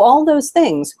 So all those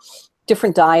things,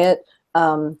 different diet,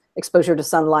 exposure to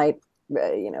sunlight,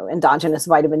 endogenous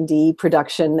vitamin D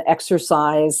production,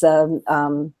 exercise,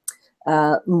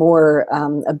 more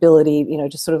ability,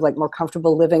 just sort of more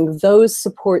comfortable living. Those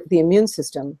support the immune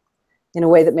system in a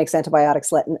way that makes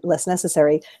antibiotics less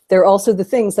necessary. They're also the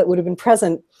things that would have been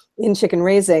present in chicken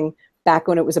raising back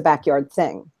when it was a backyard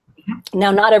thing.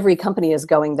 Now, not every company is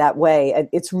going that way.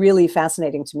 It's really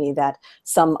fascinating to me that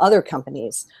some other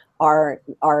companies are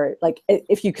like,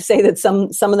 if you could say that some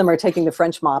of them are taking the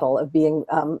French model of being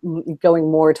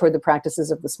going more toward the practices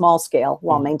of the small scale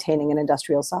while maintaining an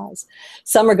industrial size.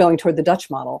 Some are going toward the Dutch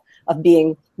model of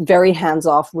being very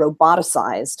hands-off,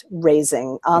 roboticized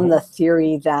raising on the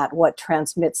theory that what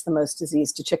transmits the most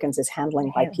disease to chickens is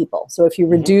handling by people. So if you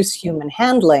reduce human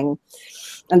handling,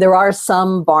 and there are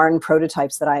some barn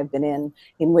prototypes that I have been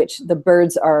in which the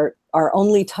birds are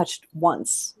only touched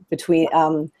once between.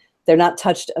 They're not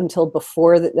touched until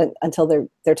until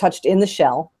they're touched in the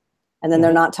shell, and then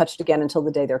they're not touched again until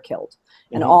the day they're killed.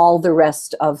 And all the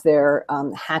rest of their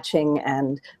hatching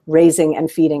and raising and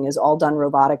feeding is all done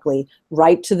robotically,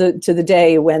 right to the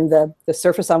day when the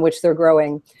surface on which they're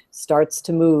growing starts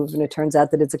to move, and it turns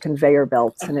out that it's a conveyor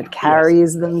belt, and it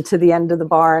carries them to the end of the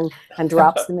barn and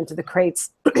drops them into the crates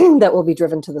that will be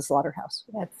driven to the slaughterhouse.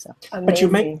 That's But you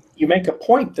make a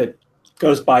point that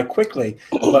goes by quickly,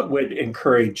 but would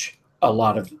encourage a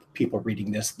lot of people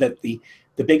reading this, that the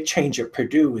big change at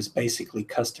Purdue is basically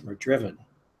customer driven.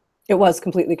 It was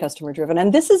completely customer driven.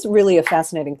 And this is really a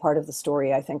fascinating part of the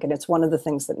story, I think. And it's one of the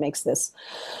things that makes this,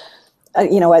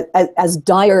 as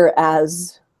dire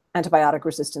as antibiotic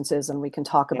resistance is, and we can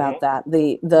talk about that.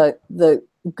 The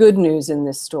good news in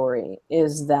this story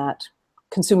is that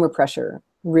consumer pressure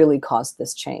really caused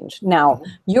this change. Now,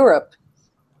 Europe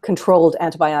controlled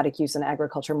antibiotic use in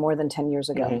agriculture more than 10 years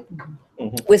ago,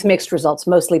 with mixed results,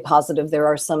 mostly positive. There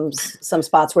are some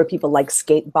spots where people like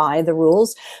skate by the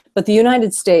rules, but the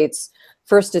United States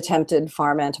first attempted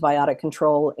farm antibiotic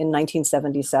control in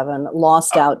 1977,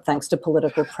 lost out thanks to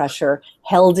political pressure,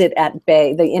 held it at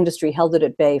bay. The industry held it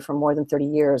at bay for more than 30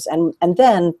 years. And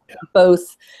then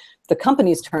both the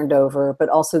companies turned over, but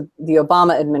also the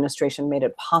Obama administration made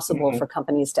it possible for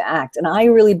companies to act. And I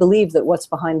really believe that what's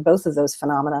behind both of those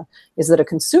phenomena is that a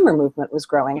consumer movement was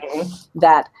growing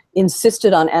that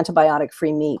insisted on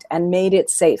antibiotic-free meat and made it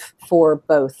safe for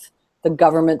both the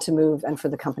government to move and for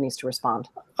the companies to respond.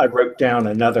 I wrote down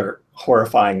another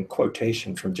horrifying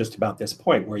quotation from just about this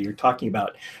point, where you're talking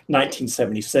about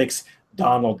 1976,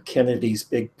 Donald Kennedy's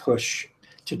big push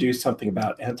to do something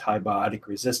about antibiotic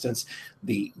resistance.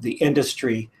 The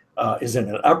industry is in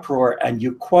an uproar, and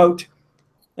you quote,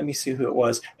 let me see who it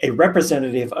was, a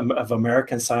representative of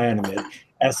American Cyanamid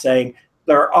as saying,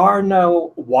 "There are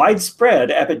no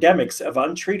widespread epidemics of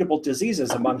untreatable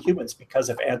diseases among humans because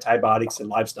of antibiotics in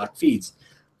livestock feeds."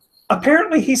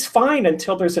 Apparently he's fine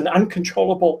until there's an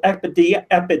uncontrollable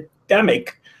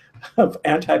epidemic of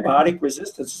antibiotic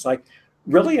resistance. It's like,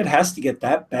 really, it has to get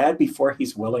that bad before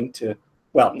he's willing to,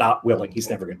 well, not willing, he's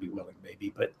never going to be willing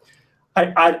maybe, but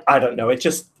I don't know. It's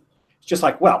just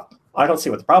like, well, I don't see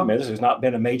what the problem is. There's not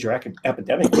been a major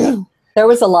epidemic yet. There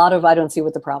was a lot of, I don't see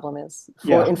what the problem is.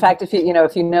 In fact, if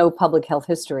you know public health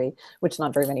history, which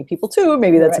not very many people do,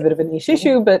 maybe that's a bit of a niche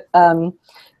issue, but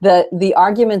the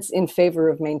arguments in favor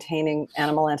of maintaining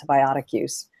animal antibiotic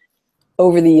use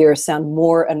over the years sound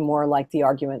more and more like the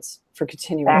arguments for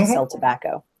continuing to sell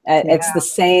tobacco. It's the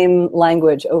same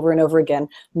language over and over again.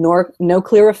 No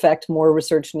clear effect, more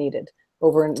research needed.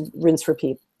 Over and rinse,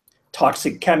 repeat.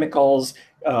 Toxic chemicals,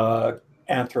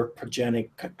 anthropogenic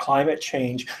climate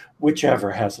change,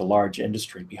 whichever has a large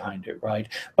industry behind it, right?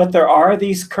 But there are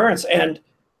these currents, and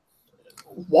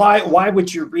why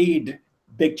would you read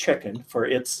Big Chicken for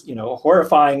its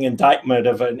horrifying indictment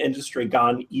of an industry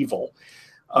gone evil,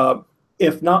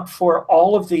 if not for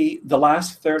all of the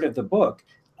last third of the book,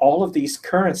 all of these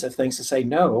currents of things to say,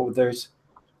 no, there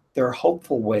are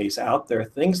hopeful ways out there,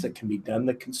 things that can be done.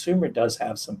 The consumer does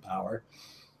have some power.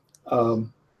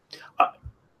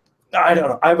 I don't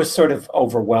know. I was sort of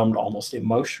overwhelmed almost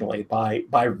emotionally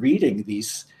by reading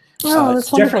these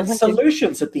different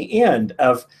solutions at the end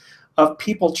of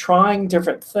people trying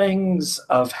different things,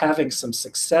 of having some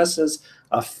successes,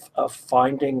 of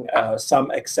finding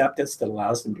some acceptance that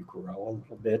allows them to grow a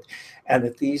little bit, and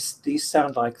that these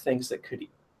sound like things that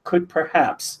could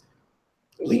perhaps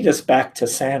lead us back to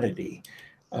sanity.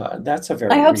 That's a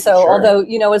very I hope so. Although,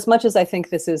 as much as I think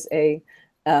this is a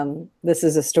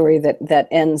story that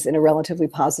ends in a relatively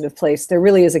positive place, there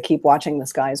really is a keep watching the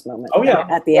skies moment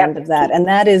at the end of that. And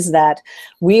that is that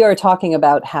we are talking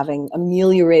about having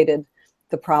ameliorated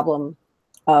the problem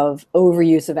of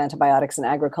overuse of antibiotics in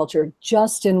agriculture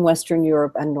just in Western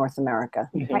Europe and North America.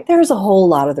 There's a whole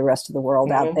lot of the rest of the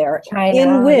world out there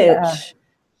in which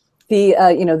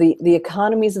the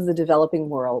economies of the developing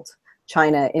world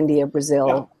China, India,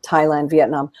 Brazil, Thailand,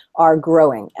 Vietnam, are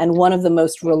growing. And one of the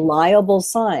most reliable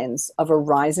signs of a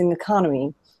rising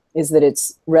economy is that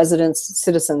its residents,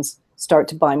 citizens, start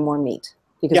to buy more meat.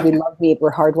 Because we love meat,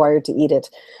 we're hardwired to eat it.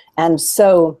 And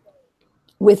so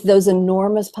with those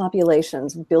enormous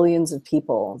populations, billions of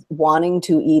people wanting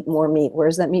to eat more meat,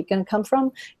 where's that meat going to come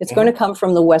from? It's going to come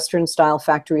from the Western-style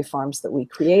factory farms that we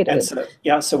created. And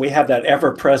so, so we have that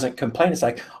ever-present complaint. It's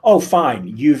like, oh, fine,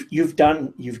 you've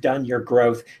done your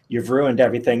growth, you've ruined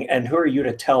everything, and who are you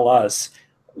to tell us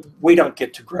we don't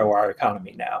get to grow our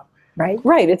economy now?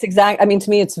 Right. It's exact. I mean,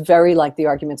 to me, it's very like the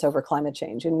arguments over climate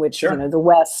change, in which you know, the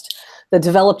West, the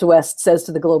developed West, says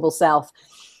to the global South,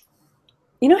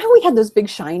 you know how we had those big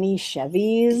shiny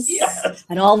Chevys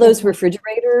and all those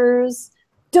refrigerators?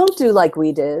 Don't do like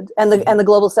we did. And the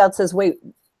global South says, wait,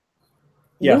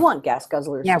 we want gas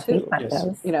guzzlers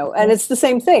too. You know, and it's the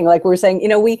same thing. Like we're saying, you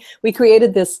know, we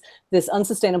created this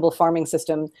unsustainable farming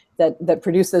system that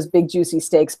produced those big juicy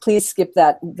steaks. Please skip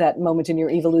that moment in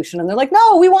your evolution. And they're like,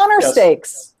 no, we want our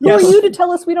steaks. Who are you to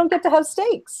tell us we don't get to have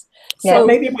steaks? So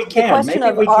maybe we can. The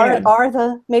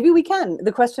question maybe we can.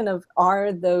 The question of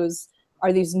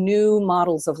are these new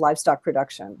models of livestock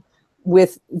production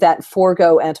with that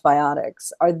forego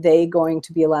antibiotics, are they going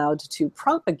to be allowed to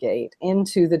propagate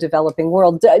into the developing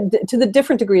world to the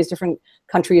different degrees different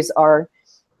countries are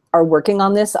working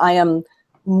on this? I am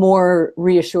more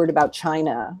reassured about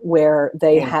China, where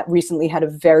they recently had a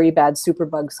very bad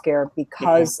superbug scare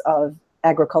because of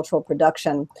agricultural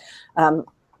production.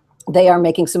 They are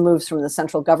making some moves from the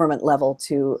central government level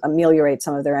to ameliorate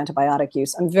some of their antibiotic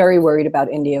use. I'm very worried about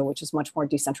India, which is much more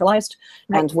decentralized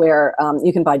and where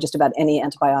you can buy just about any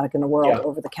antibiotic in the world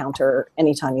over the counter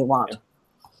anytime you want.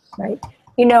 Right.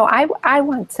 You know, I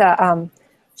want to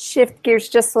shift gears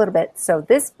just a little bit. So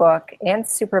this book and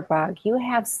Superbug, you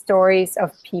have stories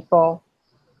of people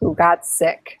who got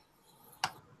sick.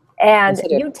 And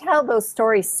you tell those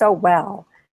stories so well.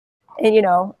 And, you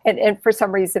know, and for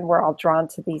some reason, we're all drawn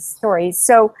to these stories.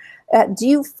 So do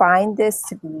you find this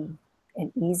to be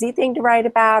an easy thing to write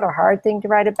about, or a hard thing to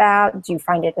write about? Do you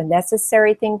find it a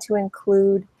necessary thing to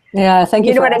include? Yeah, thank you.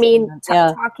 You know what I mean?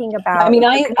 Talking about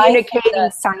communicating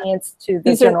science to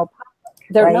the general public.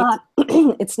 They're not,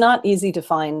 it's not easy to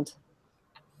find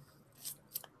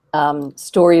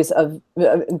stories of,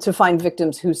 to find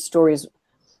victims whose stories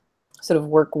sort of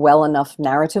work well enough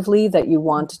narratively that you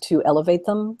want to elevate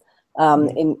them.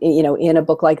 In a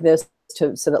book like this,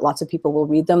 so that lots of people will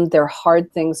read them. They're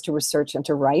hard things to research and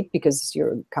to write because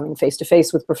you're coming face to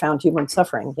face with profound human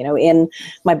suffering. You know, in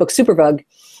my book Superbug,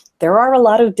 there are a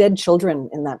lot of dead children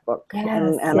in that book,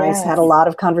 and I've had a lot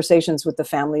of conversations with the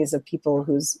families of people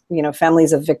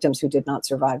families of victims who did not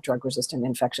survive drug-resistant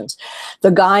infections.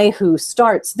 The guy who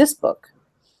starts this book,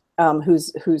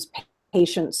 whose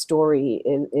patient story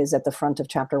is at the front of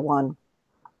chapter 1.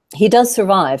 He does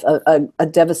survive a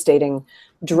devastating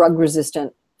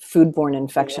drug-resistant foodborne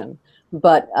infection,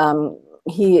 but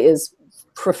he is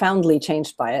profoundly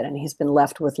changed by it, and he's been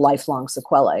left with lifelong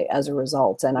sequelae as a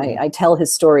result. And I tell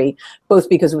his story both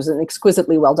because it was an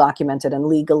exquisitely well-documented and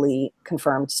legally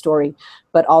confirmed story,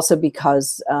 but also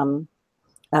because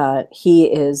he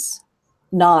is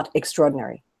not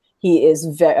extraordinary. He is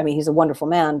he's a wonderful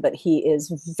man, but he is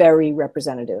very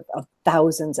representative of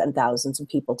thousands and thousands of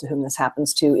people to whom this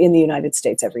happens to in the United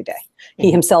States every day. He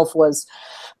himself was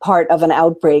part of an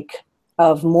outbreak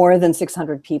of more than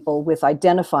 600 people with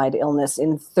identified illness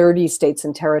in 30 states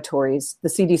and territories. The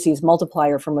CDC's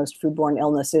multiplier for most foodborne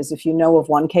illnesses, if you know of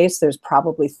one case, there's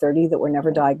probably 30 that were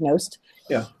never diagnosed.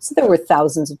 So there were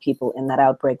thousands of people in that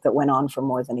outbreak that went on for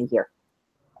more than a year.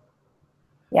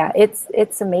 Yeah,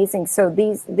 it's amazing. So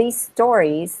these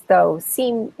stories, though,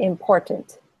 seem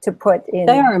important to put in.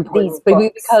 They are important,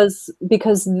 because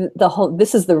the whole,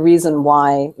 this is the reason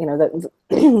why, you know,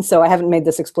 that. So I haven't made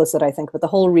this explicit, I think, but the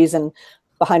whole reason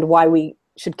behind why we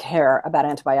should care about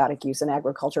antibiotic use in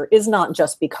agriculture is not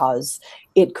just because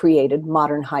it created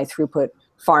modern high throughput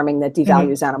farming that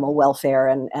devalues animal welfare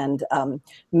and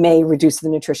may reduce the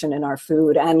nutrition in our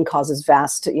food and causes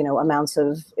vast, you know, amounts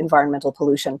of environmental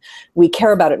pollution. We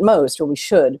care about it most, or we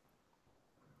should,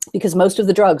 because most of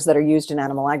the drugs that are used in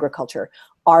animal agriculture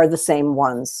are the same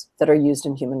ones that are used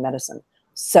in human medicine.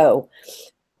 So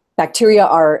bacteria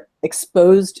are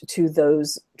exposed to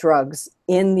those drugs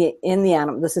in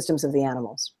the systems of the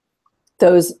animals.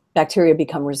 Those bacteria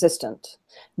become resistant.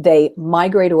 They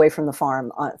migrate away from the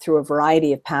farm through a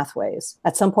variety of pathways.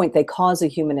 At some point, they cause a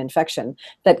human infection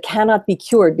that cannot be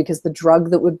cured because the drug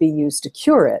that would be used to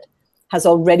cure it has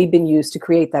already been used to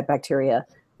create that bacteria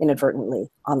inadvertently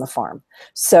on the farm.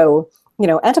 So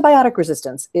antibiotic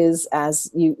resistance is, as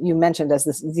you mentioned, as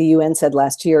the UN said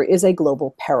last year, is a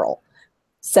global peril.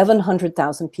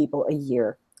 700,000 people a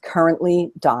year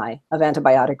currently die of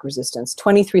antibiotic resistance.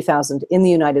 23,000 in the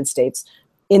United States.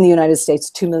 In the United States,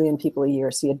 2 million people a year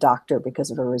see a doctor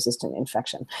because of a resistant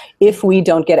infection. If we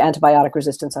don't get antibiotic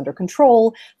resistance under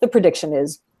control, the prediction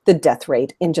is the death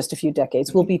rate in just a few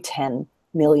decades will be 10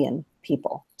 million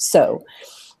people. So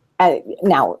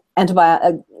now,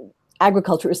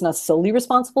 agriculture is not solely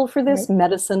responsible for this. Right.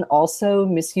 Medicine also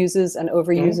misuses and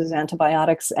overuses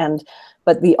antibiotics,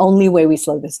 but the only way we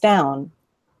slow this down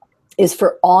is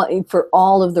for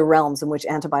all of the realms in which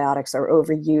antibiotics are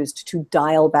overused to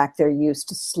dial back their use,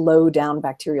 to slow down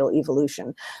bacterial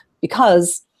evolution,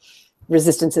 because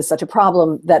resistance is such a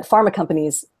problem that pharma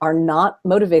companies are not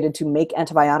motivated to make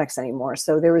antibiotics anymore.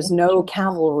 So there is no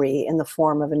cavalry in the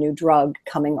form of a new drug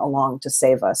coming along to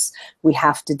save us. We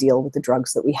have to deal with the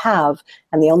drugs that we have,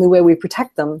 and the only way we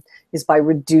protect them is by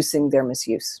reducing their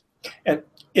misuse. And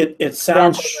it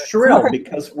sounds shrill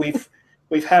because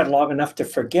we've had long enough to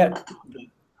forget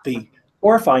the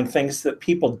horrifying things that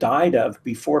people died of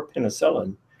before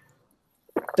penicillin,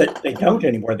 that they don't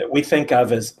anymore, that we think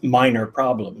of as minor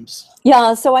problems.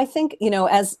 Yeah, so I think,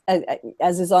 as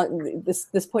is on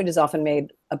this point is often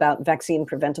made about vaccine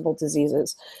preventable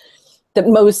diseases, that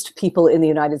most people in the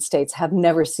United States have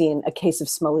never seen a case of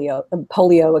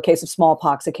polio, a case of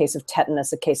smallpox, a case of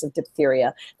tetanus, a case of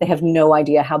diphtheria. They have no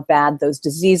idea how bad those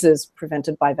diseases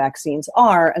prevented by vaccines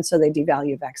are, and so they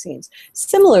devalue vaccines.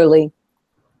 Similarly,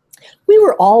 we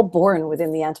were all born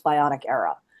within the antibiotic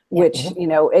era, which,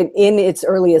 in its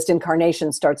earliest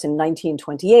incarnation starts in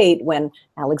 1928 when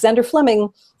Alexander Fleming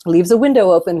leaves a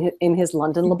window open in his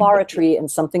London laboratory and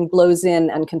something blows in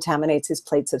and contaminates his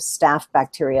plates of staph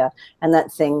bacteria. And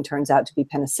that thing turns out to be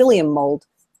penicillium mold,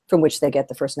 from which they get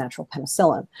the first natural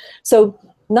penicillin. So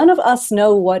none of us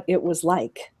know what it was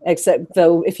like, except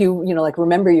though if you,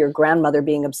 remember your grandmother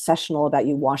being obsessional about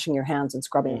you washing your hands and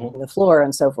scrubbing the floor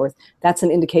and so forth, that's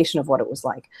an indication of what it was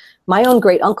like. My own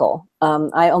great uncle,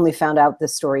 I only found out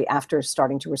this story after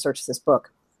starting to research this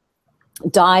book,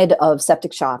 died of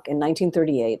septic shock in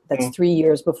 1938. That's 3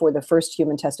 years before the first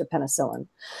human test of penicillin,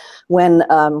 when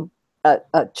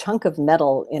a chunk of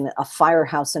metal in a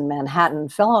firehouse in Manhattan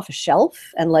fell off a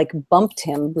shelf and bumped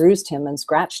him, bruised him, and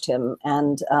scratched him.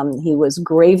 And he was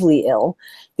gravely ill.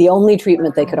 The only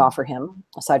treatment they could offer him,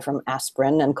 aside from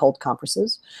aspirin and cold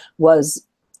compresses, was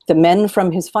the men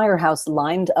from his firehouse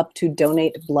lined up to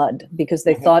donate blood because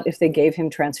they thought if they gave him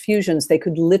transfusions, they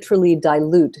could literally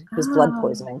dilute his blood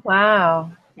poisoning.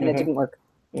 Wow. And it didn't work.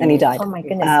 And he died. Oh my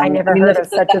goodness, I never heard of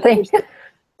such a thing.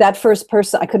 That first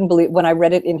person, I couldn't believe when I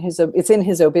read it it's in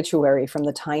his obituary from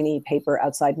the tiny paper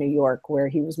outside New York where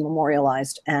he was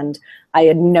memorialized, and I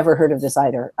had never heard of this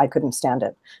either. I couldn't stand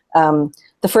it.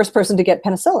 The first person to get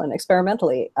penicillin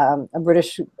experimentally, a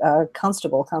British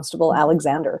Constable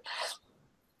Alexander.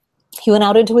 He went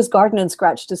out into his garden and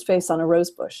scratched his face on a rose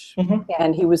bush.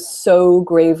 And he was so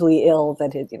gravely ill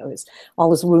that all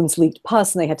his wounds leaked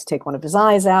pus and they had to take one of his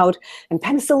eyes out, and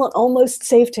penicillin almost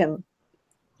saved him.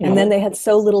 And then they had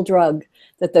so little drug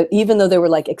that even though they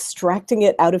were extracting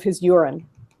it out of his urine,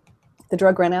 the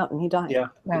drug ran out and he died. Yeah,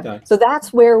 he died. So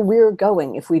that's where we're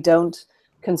going. If we don't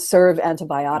conserve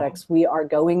antibiotics, we are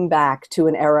going back to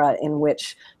an era in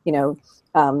which,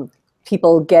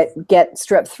 people get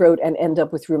strep throat and end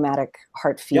up with rheumatic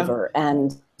heart fever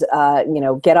and,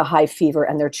 get a high fever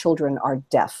and their children are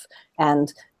deaf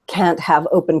and can't have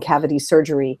open cavity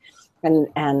surgery.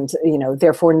 And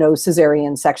therefore no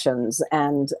cesarean sections,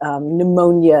 and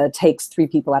pneumonia takes 3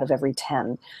 people out of every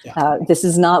 10.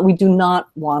 We do not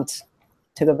want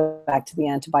to go back to the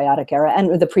antibiotic era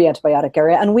and the pre-antibiotic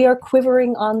era, and we are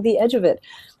quivering on the edge of it.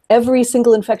 Every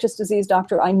single infectious disease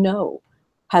doctor I know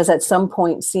has at some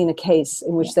point seen a case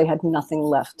in which they had nothing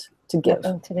left to give.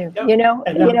 Nothing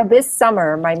to do. This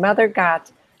summer my mother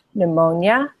got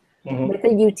pneumonia with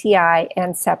a UTI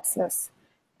and sepsis.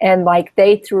 And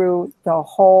they threw the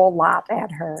whole lot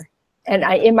at her. And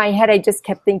in my head, I just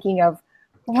kept thinking of,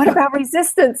 what about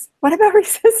resistance? What about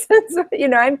resistance?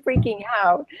 I'm freaking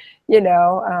out,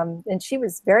 and she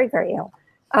was very, very ill.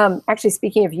 Actually,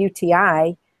 speaking of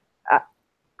UTI,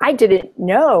 I didn't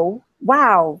know,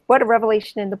 wow, what a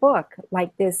revelation in the book.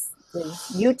 The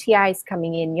UTIs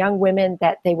coming in, young women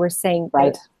that they were saying,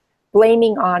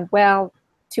 blaming on,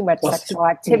 too much sexual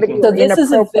activity. So this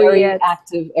is a very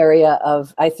active area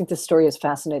of, I think the story is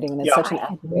fascinating, and it's such an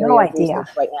active area of research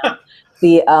right now.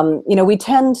 We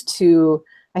tend to,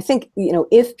 I think,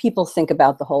 if people think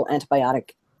about the whole antibiotic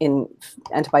in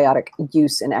antibiotic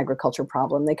use in agriculture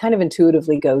problem, they kind of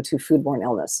intuitively go to foodborne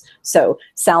illness. So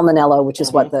salmonella, which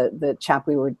is what the chap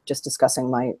we were just discussing,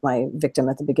 my victim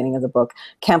at the beginning of the book,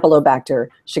 Campylobacter,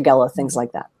 Shigella, things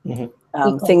like that.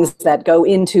 Things that go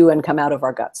into and come out of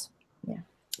our guts. Yeah.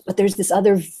 But there's this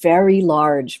other very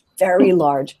large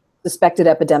suspected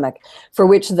epidemic for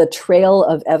which the trail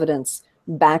of evidence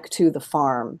back to the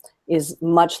farm is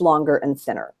much longer and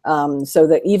thinner. So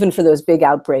that even for those big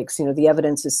outbreaks, you know, the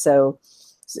evidence is so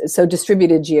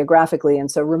distributed geographically and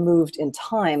so removed in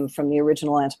time from the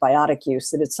original antibiotic use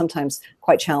that it's sometimes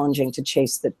quite challenging to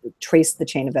trace the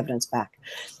chain of evidence back.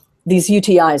 These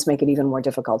UTIs make it even more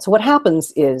difficult. So what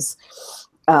happens is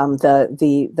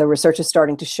the research is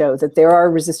starting to show that there are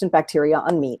resistant bacteria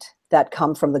on meat that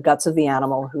come from the guts of the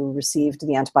animal who received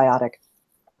the antibiotic.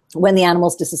 When the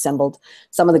animal's disassembled,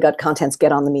 some of the gut contents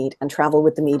get on the meat and travel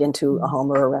with the meat into a home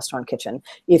or a restaurant kitchen.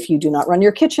 If you do not run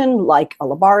your kitchen like a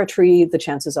laboratory, the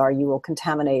chances are you will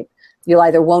contaminate. You'll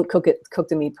either won't cook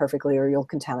the meat perfectly, or you'll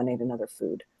contaminate another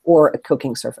food or a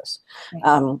cooking surface.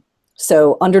 Right.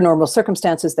 So under normal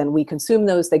circumstances, then we consume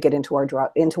those, they get into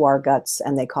our guts,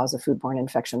 and they cause a foodborne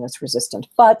infection that's resistant.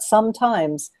 But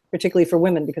sometimes, particularly for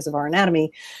women because of our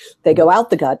anatomy, they go out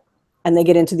the gut and they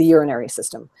get into the urinary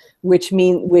system, which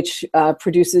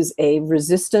produces a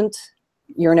resistant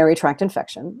urinary tract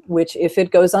infection, which if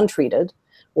it goes untreated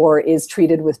or is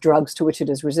treated with drugs to which it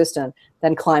is resistant,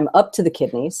 then climb up to the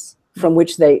kidneys, from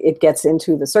which it gets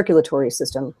into the circulatory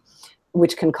system,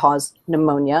 which can cause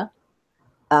pneumonia,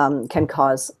 can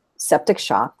cause septic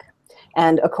shock.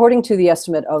 And according to the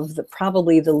estimate of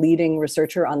probably the leading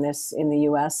researcher on this in the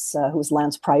US, who's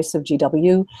Lance Price of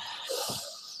GW,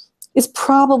 is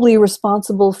probably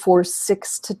responsible for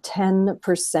 6 to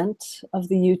 10% of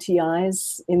the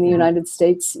UTIs in the United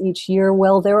States each year.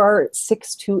 Well, there are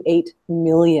 6 to 8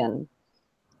 million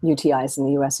UTIs in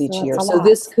the US each year. So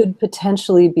this could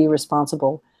potentially be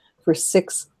responsible for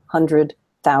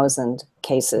 600,000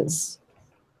 cases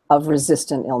of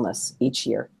resistant illness each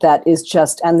year. That is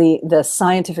just, and the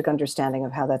scientific understanding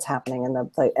of how that's happening and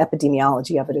the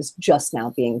epidemiology of it is just now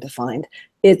being defined.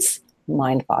 It's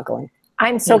mind-boggling.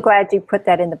 I'm so glad you put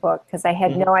that in the book, because I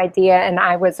had no idea, and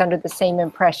I was under the same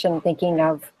impression thinking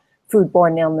of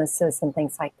foodborne illnesses and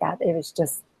things like that. It was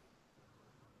just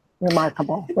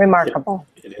remarkable.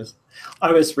 It is.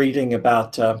 I was reading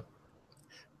about,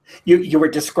 you were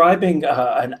describing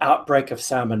an outbreak of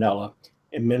salmonella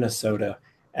in Minnesota,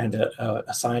 and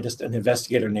a scientist, an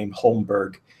investigator named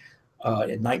Holmberg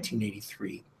in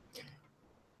 1983.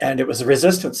 And it was a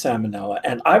resistant salmonella.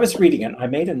 And I was reading it, and I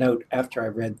made a note after I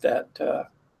read that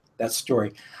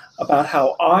story about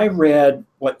how I read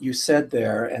what you said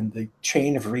there and the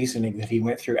chain of reasoning that he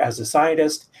went through as a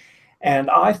scientist. And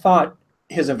I thought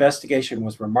his investigation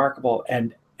was remarkable,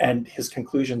 and his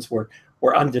conclusions were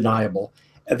undeniable.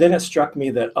 And then it struck me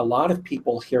that a lot of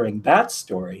people hearing that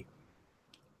story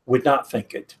would not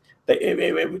think it.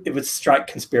 It would strike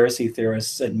conspiracy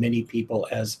theorists and many people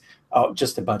as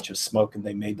just a bunch of smoke, and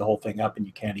they made the whole thing up, and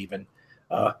you can't even,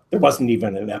 there wasn't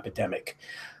even an epidemic.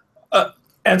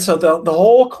 And so the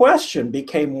whole question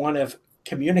became one of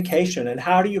communication, and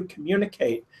how do you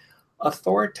communicate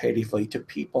authoritatively to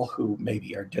people who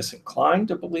maybe are disinclined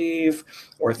to believe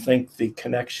or think the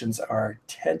connections are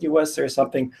tenuous or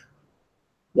something.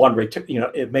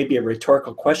 It may be a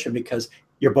rhetorical question, because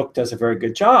your book does a very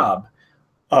good job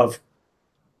of,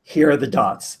 here are the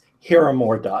dots, here are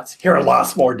more dots, here are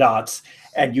lots more dots.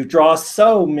 And you draw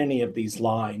so many of these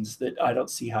lines that I don't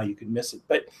see how you could miss it.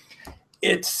 But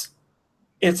it's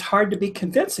hard to be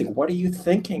convincing. What are you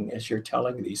thinking as you're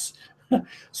telling these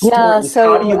stories? Yeah,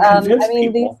 so, how do you convince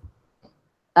people?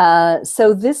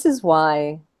 So this is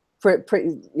why,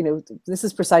 this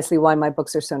is precisely why my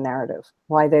books are so narrative,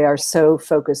 why they are so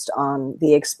focused on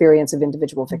the experience of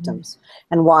individual victims,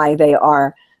 and why they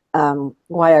are,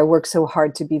 why I work so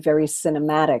hard to be very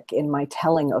cinematic in my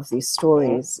telling of these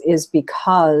stories, is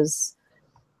because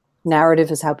narrative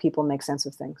is how people make sense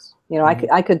of things.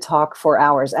 I could talk for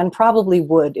hours, and probably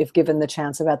would if given the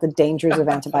chance, about the dangers of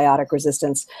antibiotic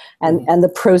resistance and the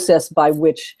process by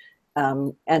which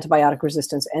antibiotic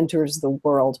resistance enters the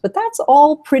world. But that's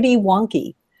all pretty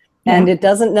wonky. And it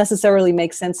doesn't necessarily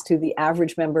make sense to the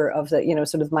average member of the,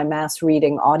 sort of my mass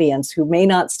reading audience, who may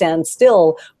not stand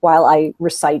still while I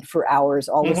recite for hours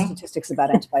all the statistics about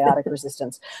antibiotic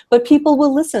resistance. But people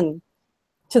will listen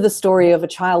to the story of a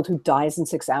child who dies in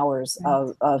 6 hours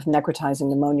of necrotizing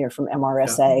pneumonia from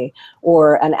MRSA,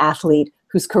 or an athlete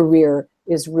whose career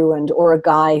is ruined, or a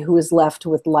guy who is left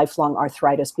with lifelong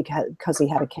arthritis because he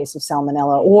had a case of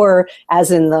salmonella, or, as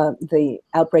in the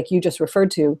outbreak you just referred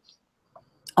to,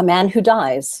 a man who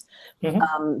dies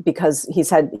Mhm. because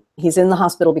he's in the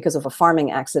hospital because of a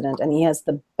farming accident, and he has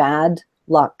the bad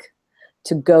luck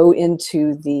to go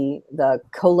into the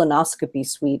colonoscopy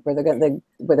suite where they're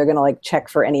going to like check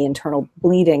for any internal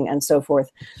bleeding and so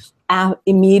forth,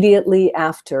 immediately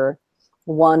after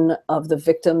one of the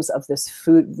victims of this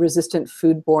resistant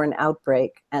foodborne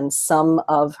outbreak, and some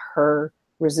of her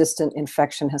resistant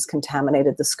infection has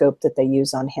contaminated the scope that they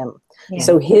use on him. Yeah.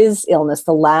 So his illness,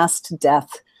 the last death,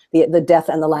 the death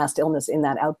and the last illness in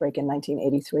that outbreak in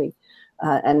 1983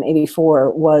 and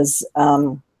 84 was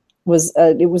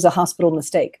it was a hospital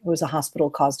mistake. It was a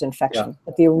hospital-caused infection. Yeah.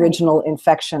 But the original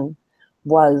infection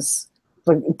was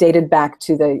traced back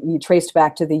to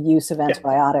the use of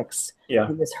antibiotics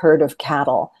in this herd of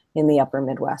cattle in the upper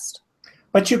Midwest.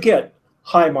 But you get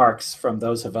high marks from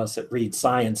those of us that read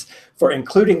science for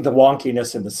including the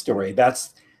wonkiness in the story.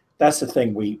 That's the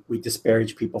thing we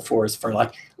disparage people for, is for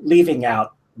like leaving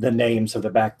out the names of the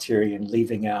bacteria and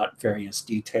leaving out various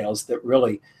details that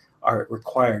really are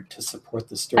required to support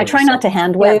the story. I try not to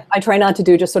hand wave. I try not to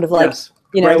do just sort of like,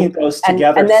 you know, bringing those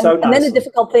together and then, so nicely. And then a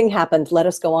difficult thing happened. Let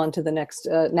us go on to the next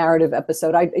narrative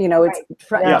episode.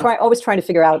 Always trying to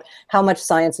figure out how much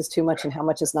science is too much and how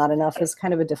much is not enough is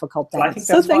kind of a difficult thing. I think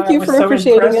that's thank why you I for was so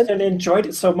appreciating impressed it. and enjoyed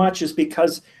it so much, is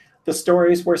because the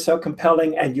stories were so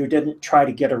compelling and you didn't try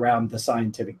to get around the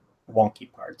scientific wonky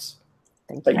parts.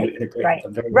 But you integrated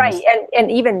them very nicely.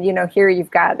 And even, you know, here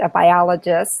you've got a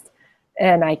biologist,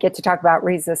 and I get to talk about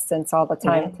resistance all the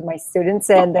time to my students.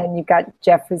 And then you've got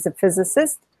Jeff, who's a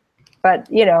physicist. But,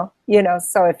 you know,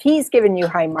 so if he's given you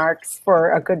high marks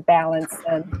for a good balance,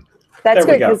 then that's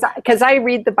good. Because I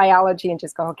read the biology and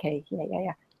just go, okay,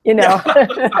 yeah. You know.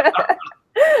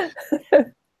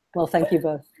 Well, thank you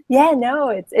both. Yeah, no,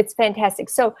 it's fantastic.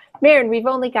 So, Maryn, we've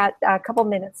only got a couple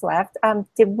minutes left.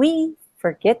 Did we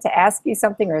forget to ask you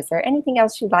something, or is there anything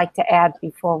else you'd like to add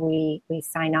before we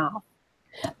sign off?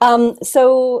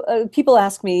 So people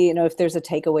ask me, you know, if there's a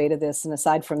takeaway to this, and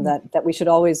aside from that we should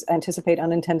always anticipate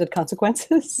unintended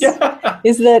consequences,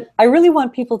 is that I really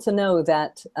want people to know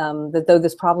that that though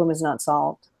this problem is not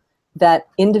solved, that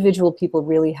individual people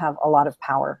really have a lot of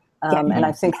power. And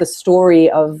I think the story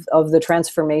of the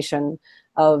transformation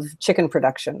of chicken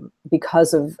production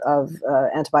because of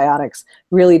antibiotics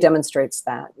really demonstrates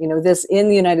that. You know, this in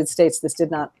the United States,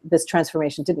 this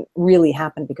transformation didn't really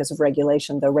happen because of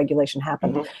regulation, though regulation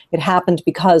happened. It happened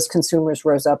because consumers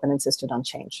rose up and insisted on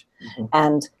change,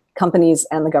 and companies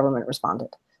and the government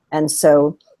responded. And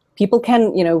so people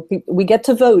can, you know, we get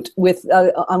to vote with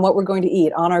on what we're going to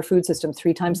eat on our food system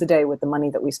 3 times a day with the money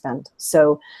that we spend.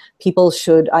 So people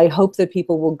should, I hope that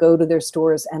people will go to their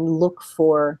stores and look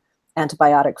for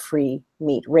antibiotic-free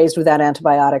meat, raised without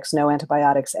antibiotics, no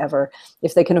antibiotics ever.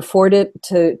 If they can afford it,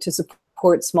 to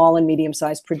support small and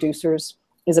medium-sized producers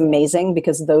is amazing,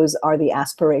 because those are the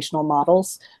aspirational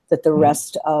models that the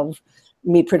rest of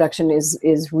meat production is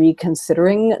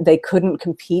reconsidering. They couldn't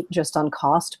compete just on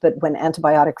cost, but when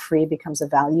antibiotic-free becomes a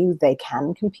value, they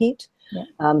can compete.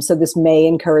 So this may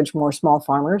encourage more small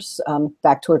farmers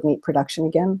back toward meat production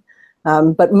again.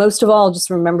 But most of all, just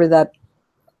remember that,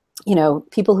 you know,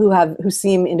 people who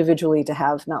seem individually to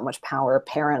have not much power,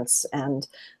 parents and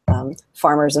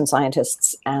farmers and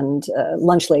scientists and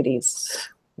lunch ladies,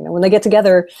 you know, when they get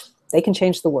together, they can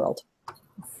change the world.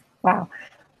 Wow.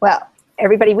 Well,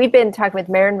 everybody, we've been talking with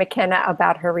Maryn McKenna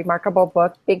about her remarkable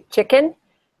book, Big Chicken.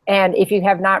 And if you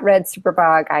have not read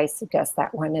Superbug, I suggest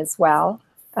that one as well.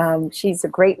 She's a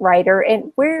great writer.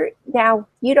 And now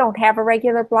you don't have a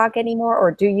regular blog anymore,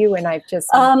 or do you? And I've just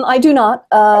I do not.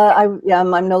 I'm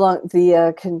no longer,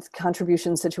 the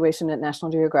contribution situation at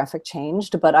National Geographic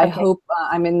changed, but I hope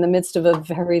I'm in the midst of a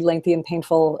very lengthy and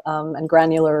painful and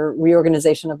granular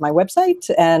reorganization of my website,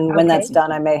 and when that's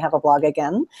done, I may have a blog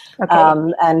again.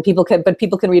 And people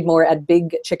can read more at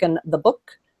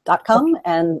bigchickenthebook.com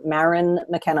and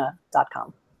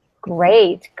marynmckenna.com.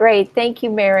 Great. Thank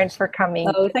you, Maryn, for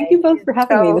coming. Oh, thank you both for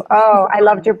having me. I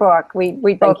loved your book.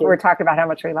 We both were talking about how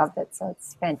much we loved it, so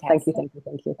it's fantastic. Thank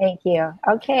you. Thank you.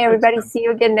 Okay, everybody, see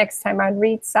you again next time on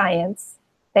Read Science.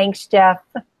 Thanks, Jeff.